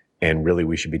 And really,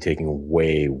 we should be taking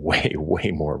way, way,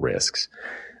 way more risks.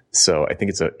 So I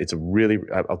think it's a really,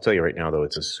 I'll tell you right now, though,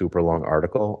 it's a super long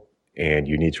article, and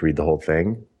you need to read the whole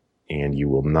thing, and you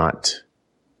will not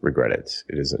regret it.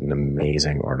 It is an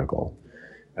amazing article.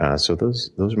 So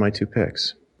those are my 2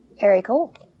 picks. Very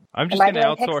cool. I'm just going to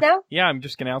outsource. Now? Yeah, I'm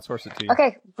just going to outsource it to you.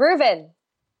 Okay, Reuben,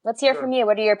 let's hear from you.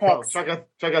 What are your picks? Chuck,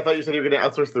 I thought you said you were going to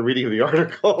outsource the reading of the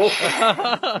article.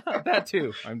 That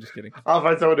too. I'm just kidding. I'll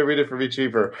find someone to read it for me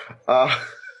cheaper.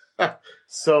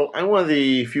 So I'm one of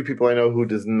the few people I know who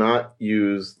does not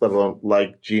use, let alone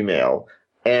like, Gmail.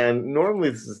 And normally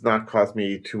this does not cause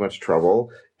me too much trouble,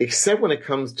 except when it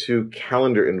comes to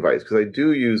calendar invites, because I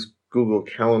do use Google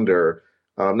Calendar,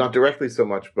 not directly so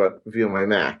much, but via my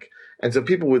Mac. And so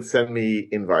people would send me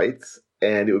invites,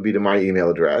 and it would be to my email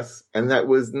address. And that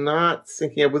was not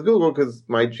syncing up with Google because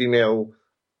my Gmail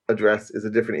address is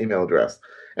a different email address.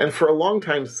 And for a long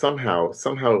time, somehow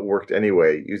it worked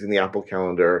anyway, using the Apple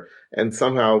Calendar. And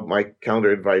somehow my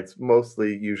calendar invites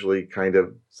usually kind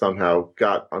of somehow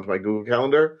got onto my Google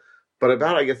Calendar. But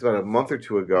about a month or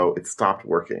 2 ago, it stopped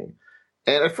working.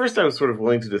 And at first I was sort of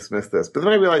willing to dismiss this, but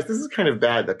then I realized this is kind of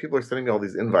bad that people are sending me all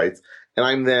these invites, and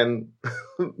I'm then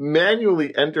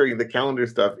manually entering the calendar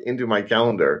stuff into my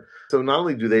calendar. So not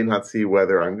only do they not see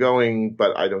whether I'm going,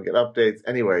 but I don't get updates.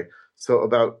 Anyway, so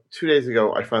about 2 days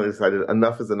ago, I finally decided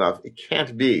enough is enough. It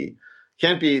can't be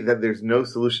that there's no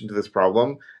solution to this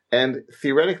problem. And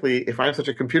theoretically, if I'm such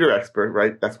a computer expert,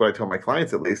 right, that's what I tell my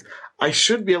clients at least, I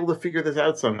should be able to figure this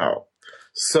out somehow.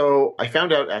 So I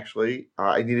found out, actually,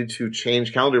 I needed to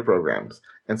change calendar programs.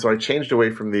 And so I changed away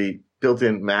from the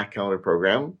built-in Mac calendar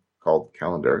program called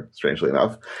Calendar, strangely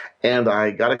enough. And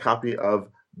I got a copy of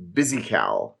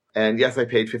BusyCal. And yes, I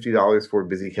paid $50 for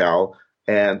BusyCal.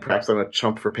 And perhaps I'm a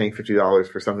chump for paying $50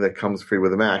 for something that comes free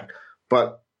with a Mac.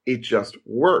 But it just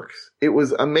works. It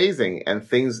was amazing. And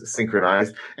things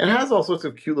synchronize. And it has all sorts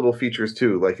of cute little features,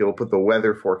 too. Like it'll put the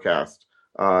weather forecast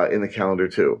in the calendar,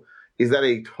 too. Is that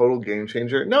a total game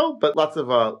changer? No, but lots of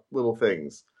little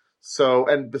things. So,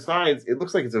 and besides, it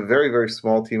looks like it's a very, very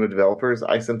small team of developers.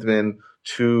 I sent them in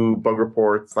 2 bug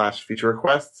reports / feature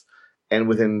requests. And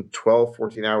within 12,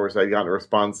 14 hours, I got a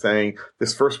response saying,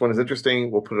 this first one is interesting.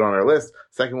 We'll put it on our list.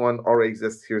 Second one already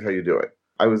exists. Here's how you do it.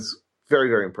 I was very,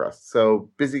 very impressed.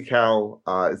 So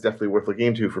BusyCal is definitely worth looking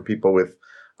into for people with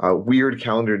weird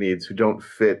calendar needs who don't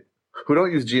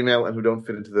use Gmail and who don't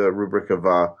fit into the rubric of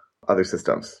other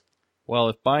systems. Well,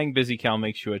 if buying BusyCal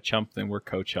makes you a chump, then we're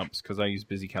co-chumps, because I use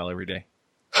BusyCal every day.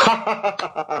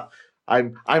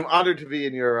 I'm honored to be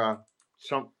in your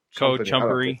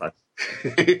co-chumpery.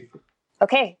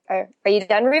 Okay, are you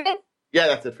done, Reuben? Yeah,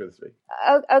 that's it for this week.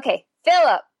 Okay,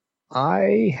 Philip.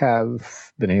 I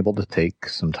have been able to take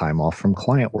some time off from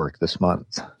client work this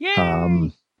month.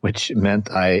 Yay! Which means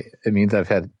I've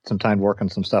had some time to work on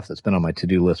some stuff that's been on my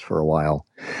to-do list for a while.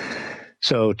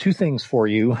 So 2 things for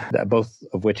you, both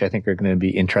of which I think are going to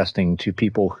be interesting to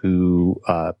people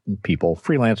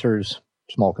freelancers,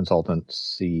 small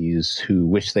consultancies who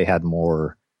wish they had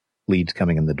more leads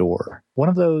coming in the door. One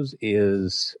of those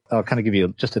is, I'll kind of give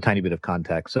you just a tiny bit of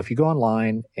context. So if you go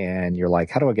online and you're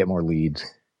like, how do I get more leads?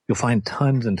 You'll find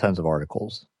tons and tons of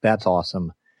articles. That's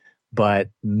awesome. But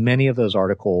many of those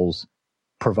articles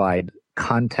provide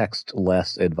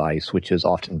context-less advice, which is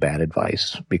often bad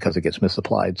advice because it gets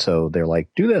misapplied. So they're like,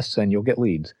 do this and you'll get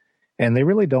leads. And they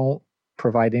really don't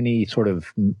provide any sort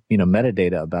of,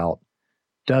 metadata about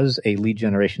does a lead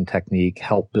generation technique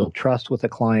help build trust with a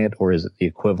client, or is it the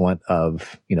equivalent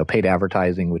of, paid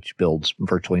advertising, which builds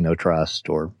virtually no trust,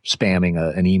 or spamming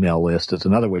an email list is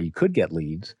another way you could get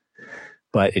leads,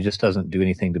 but it just doesn't do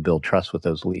anything to build trust with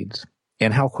those leads.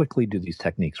 And how quickly do these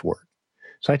techniques work?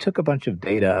 So I took a bunch of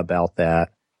data about that,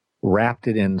 wrapped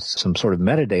it in some sort of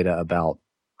metadata about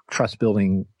trust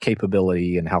building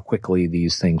capability and how quickly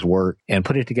these things work, and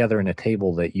put it together in a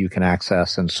table that you can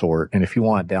access and sort. And if you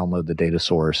want, download the data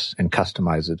source and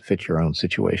customize it to fit your own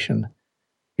situation.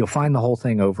 You'll find the whole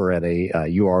thing over at a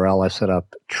URL I set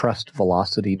up,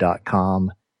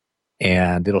 trustvelocity.com.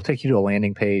 And it'll take you to a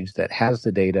landing page that has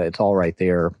the data. It's all right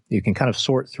there. You can kind of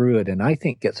sort through it and I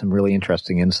think get some really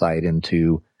interesting insight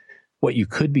into what you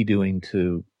could be doing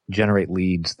to generate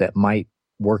leads that might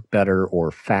work better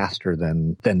or faster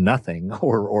than nothing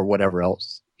or whatever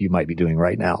else you might be doing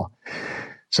right now.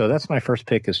 So that's my first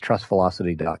pick, is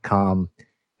trustvelocity.com.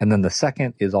 And then the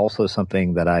second is also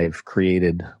something that I've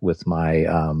created with my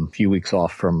few weeks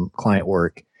off from client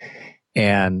work.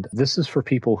 And this is for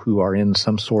people who are in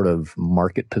some sort of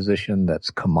market position that's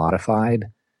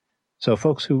commodified. So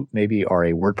folks who maybe are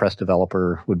a WordPress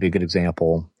developer would be a good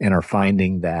example, and are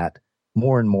finding that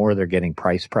more and more they're getting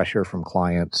price pressure from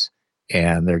clients,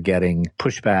 and they're getting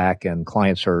pushback, and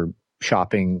clients are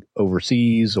shopping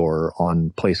overseas or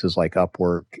on places like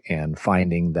Upwork and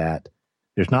finding that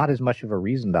there's not as much of a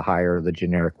reason to hire the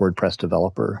generic WordPress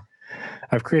developer.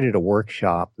 I've created a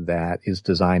workshop that is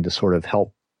designed to sort of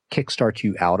help kickstart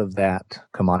you out of that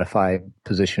commodified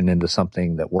position into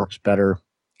something that works better.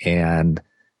 And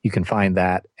you can find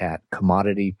that at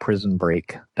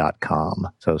commodityprisonbreak.com.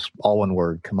 So it's all one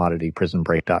word,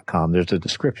 commodityprisonbreak.com. There's a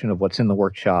description of what's in the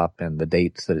workshop and the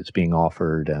dates that it's being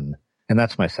offered. And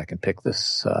that's my second pick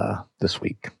this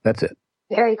week. That's it.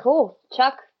 Very cool.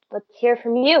 Chuck, let's hear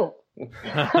from you.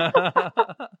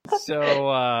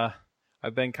 So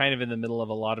I've been kind of in the middle of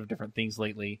a lot of different things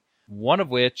lately. One of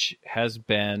which has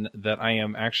been that I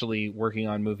am actually working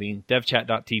on moving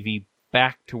devchat.tv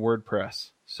back to WordPress.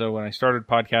 So when I started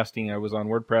podcasting, I was on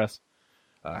WordPress.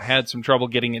 Had some trouble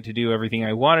getting it to do everything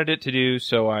I wanted it to do,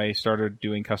 so I started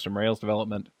doing custom Rails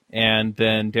development. And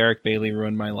then Derek Bailey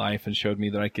ruined my life and showed me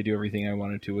that I could do everything I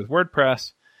wanted to with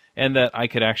WordPress, and that I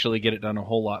could actually get it done a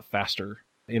whole lot faster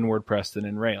in WordPress than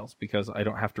in Rails, because I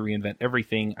don't have to reinvent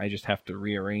everything. I just have to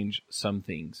rearrange some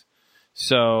things.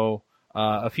 So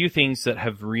a few things that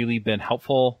have really been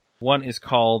helpful. One is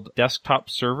called Desktop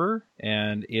Server,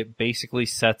 and it basically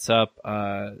sets up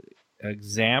a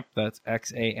XAMPP, that's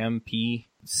XAMPP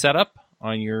setup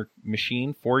on your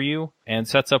machine for you, and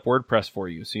sets up WordPress for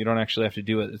you. So you don't actually have to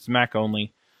do it. It's Mac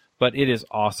only, but it is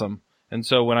awesome. And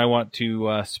so when I want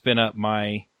to spin up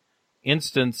my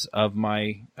instance of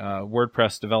my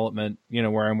WordPress development,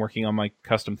 where I'm working on my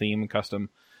custom theme and custom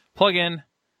plugin,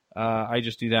 I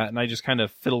just do that, and I just kind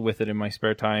of fiddle with it in my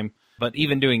spare time. But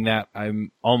even doing that,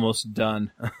 I'm almost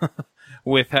done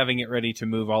with having it ready to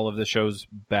move all of the shows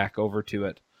back over to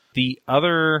it. The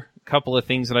other couple of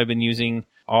things that I've been using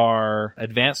are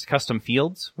Advanced Custom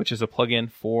Fields, which is a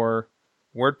plugin for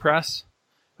WordPress.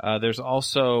 There's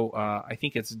also, I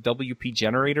think it's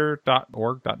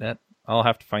wpgenerator.org.net. I'll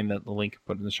have to find the link,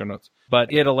 put it in the show notes.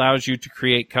 But it allows you to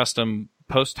create custom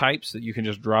post types that you can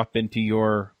just drop into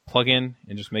your plugin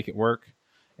and just make it work.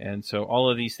 And so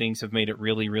all of these things have made it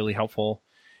really, really helpful.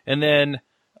 And then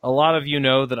a lot of you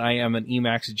know that I am an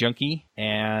Emacs junkie,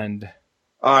 and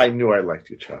I knew I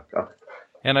liked you, Chuck. Oh.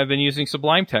 And I've been using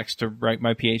Sublime Text to write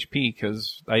my PHP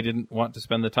because I didn't want to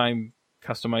spend the time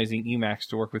customizing Emacs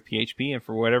to work with PHP, and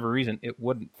for whatever reason, it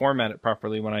wouldn't format it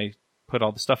properly when I put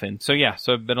all the stuff in. So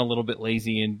so I've been a little bit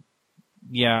lazy, and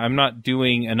I'm not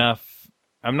doing enough.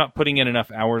 I'm not putting in enough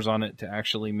hours on it to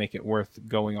actually make it worth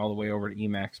going all the way over to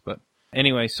Emacs. But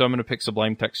anyway, so I'm going to pick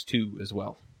Sublime Text 2 as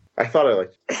well. I thought I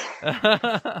liked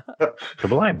it.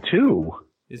 Sublime 2?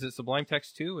 Is it Sublime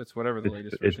Text 2? It's whatever the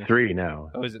latest version. It's 3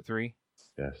 now. Oh, is it 3?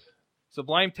 Yes.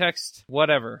 Sublime Text,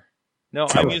 whatever. No,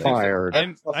 I'm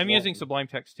using Sublime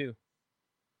Text 2.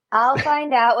 I'll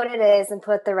find out what it is and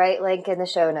put the right link in the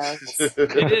show notes. It is.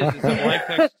 It's Sublime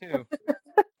Text 2.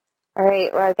 All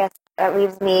right. Well, I guess that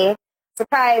leaves me.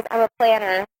 Surprise, I'm a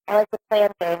planner. I like to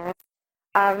plan things.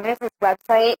 There's this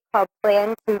website called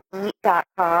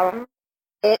plantoeat.com.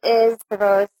 It is the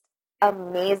most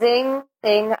amazing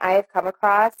thing I've come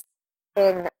across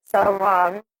in so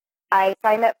long. I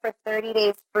signed up for 30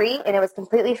 days free, and it was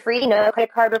completely free. No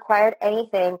credit card required,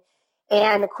 anything.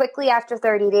 And quickly after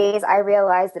 30 days, I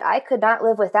realized that I could not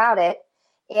live without it.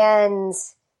 And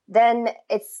then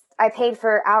I paid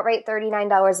for outright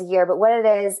 $39 a year. But what it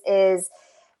is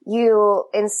you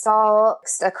install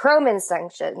a Chrome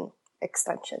extension,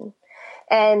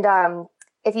 And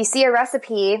if you see a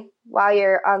recipe while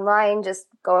you're online, just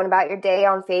going about your day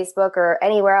on Facebook or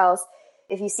anywhere else,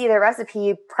 if you see the recipe,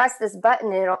 you press this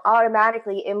button and it'll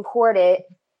automatically import it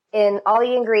in all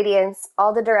the ingredients,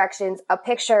 all the directions, a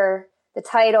picture, the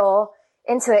title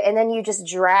into it. And then you just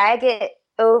drag it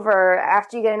over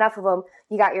after you get enough of them.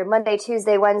 You got your Monday,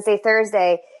 Tuesday, Wednesday,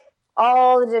 Thursday.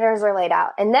 All the dinners are laid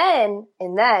out. And then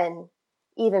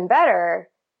even better,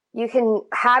 you can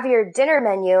have your dinner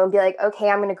menu and be like, okay,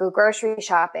 I'm going to go grocery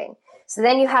shopping. So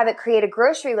then you have it create a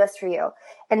grocery list for you.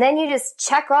 And then you just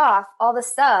check off all the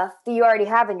stuff that you already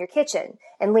have in your kitchen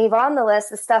and leave on the list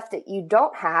the stuff that you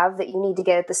don't have that you need to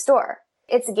get at the store.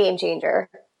 It's a game changer.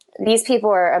 These people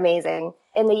are amazing.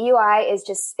 And the UI is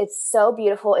just, it's so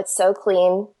beautiful. It's so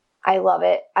clean. I love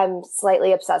it. I'm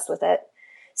slightly obsessed with it.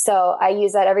 So I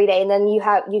use that every day. And then you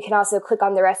can also click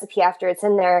on the recipe after it's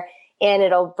in there, and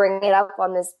it'll bring it up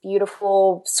on this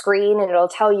beautiful screen, and it'll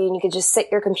tell you, and you can just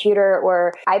sit your computer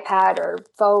or iPad or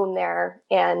phone there,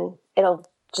 and it'll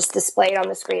just display it on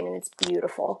the screen, and it's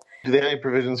beautiful. Do they have any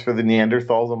provisions for the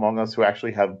Neanderthals among us who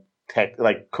actually have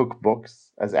cookbooks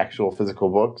as actual physical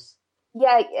books?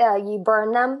 Yeah, you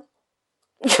burn them.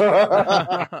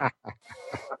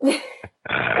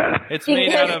 It's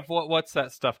made out of what's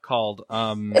that stuff called?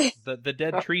 The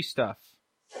dead tree stuff.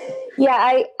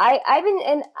 Yeah,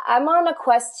 I'm on a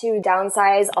quest to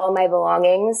downsize all my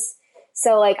belongings.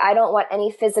 So I don't want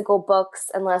any physical books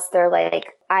unless they're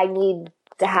I need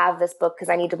to have this book because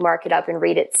I need to mark it up and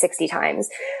read it 60 times.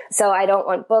 So I don't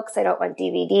want books. I don't want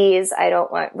DVDs. I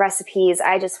don't want recipes.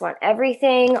 I just want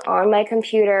everything on my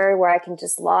computer where I can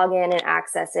just log in and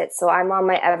access it. So I'm on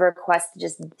my ever quest to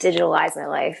just digitalize my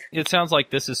life. It sounds like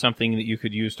this is something that you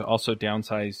could use to also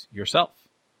downsize yourself.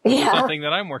 Yeah. Something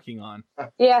that I'm working on.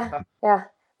 Yeah.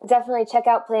 Definitely check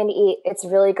out Plan to Eat. It's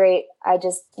really great. I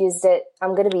just used it.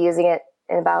 I'm going to be using it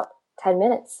in about 10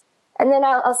 minutes. And then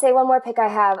I'll say one more pick I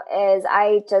have is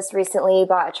I just recently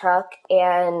bought a truck,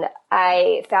 and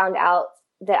I found out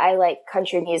that I like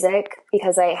country music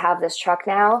because I have this truck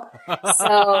now.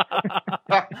 So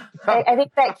I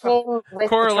think that came with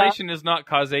correlation is not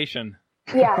causation.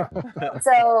 Yeah.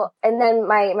 So, and then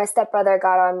my stepbrother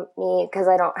got on me because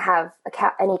I don't have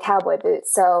any cowboy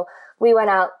boots. So we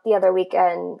went out the other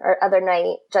weekend or other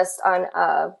night just on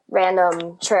a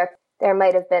random trip. There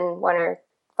might have been 1 or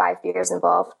 5 beers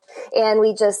involved. And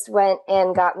we just went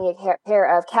and got me a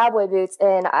pair of cowboy boots,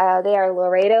 and they are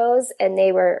Laredos, and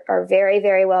they are very,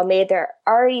 very well made. They're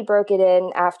already broken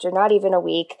in after not even a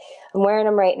week. I'm wearing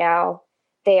them right now.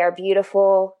 They are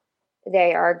beautiful.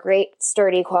 They are great,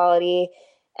 sturdy quality.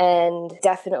 And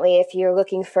definitely if you're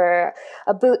looking for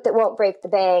a boot that won't break the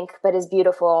bank but is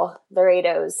beautiful,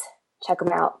 Laredos, check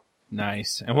them out.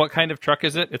 Nice. And what kind of truck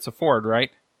is it? It's a Ford,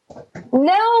 right?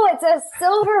 No, it's a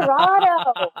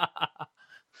Silverado.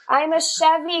 I'm a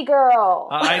Chevy girl.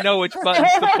 I know which buttons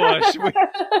to push.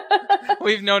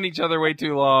 We've known each other way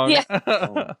too long. Yeah.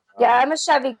 Yeah, I'm a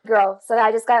Chevy girl. So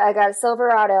I got a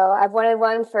Silverado. I've wanted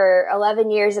one for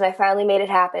 11 years, and I finally made it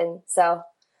happen. So,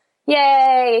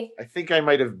 yay! I think I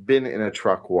might have been in a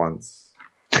truck once.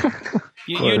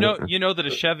 You know that a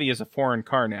Chevy is a foreign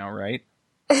car now, right?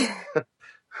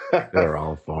 They're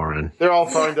all foreign. They're all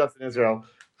foreign to us in Israel.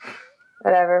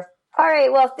 Whatever. All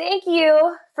right. Well, thank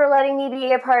you for letting me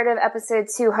be a part of episode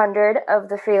 200 of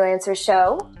the Freelancer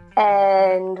Show.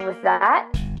 And with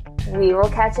that, we will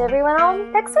catch everyone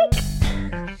on next week.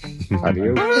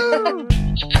 Adios.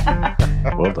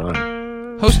 Well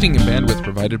done. Hosting and bandwidth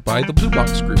provided by the Blue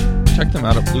Box Group. Check them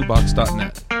out at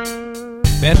bluebox.net.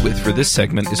 Bandwidth for this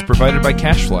segment is provided by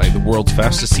CacheFly, the world's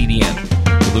fastest CDN.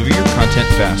 Deliver your content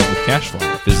fast with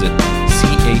CacheFly. Visit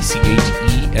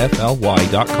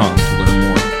CacheFly.com to learn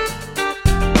more.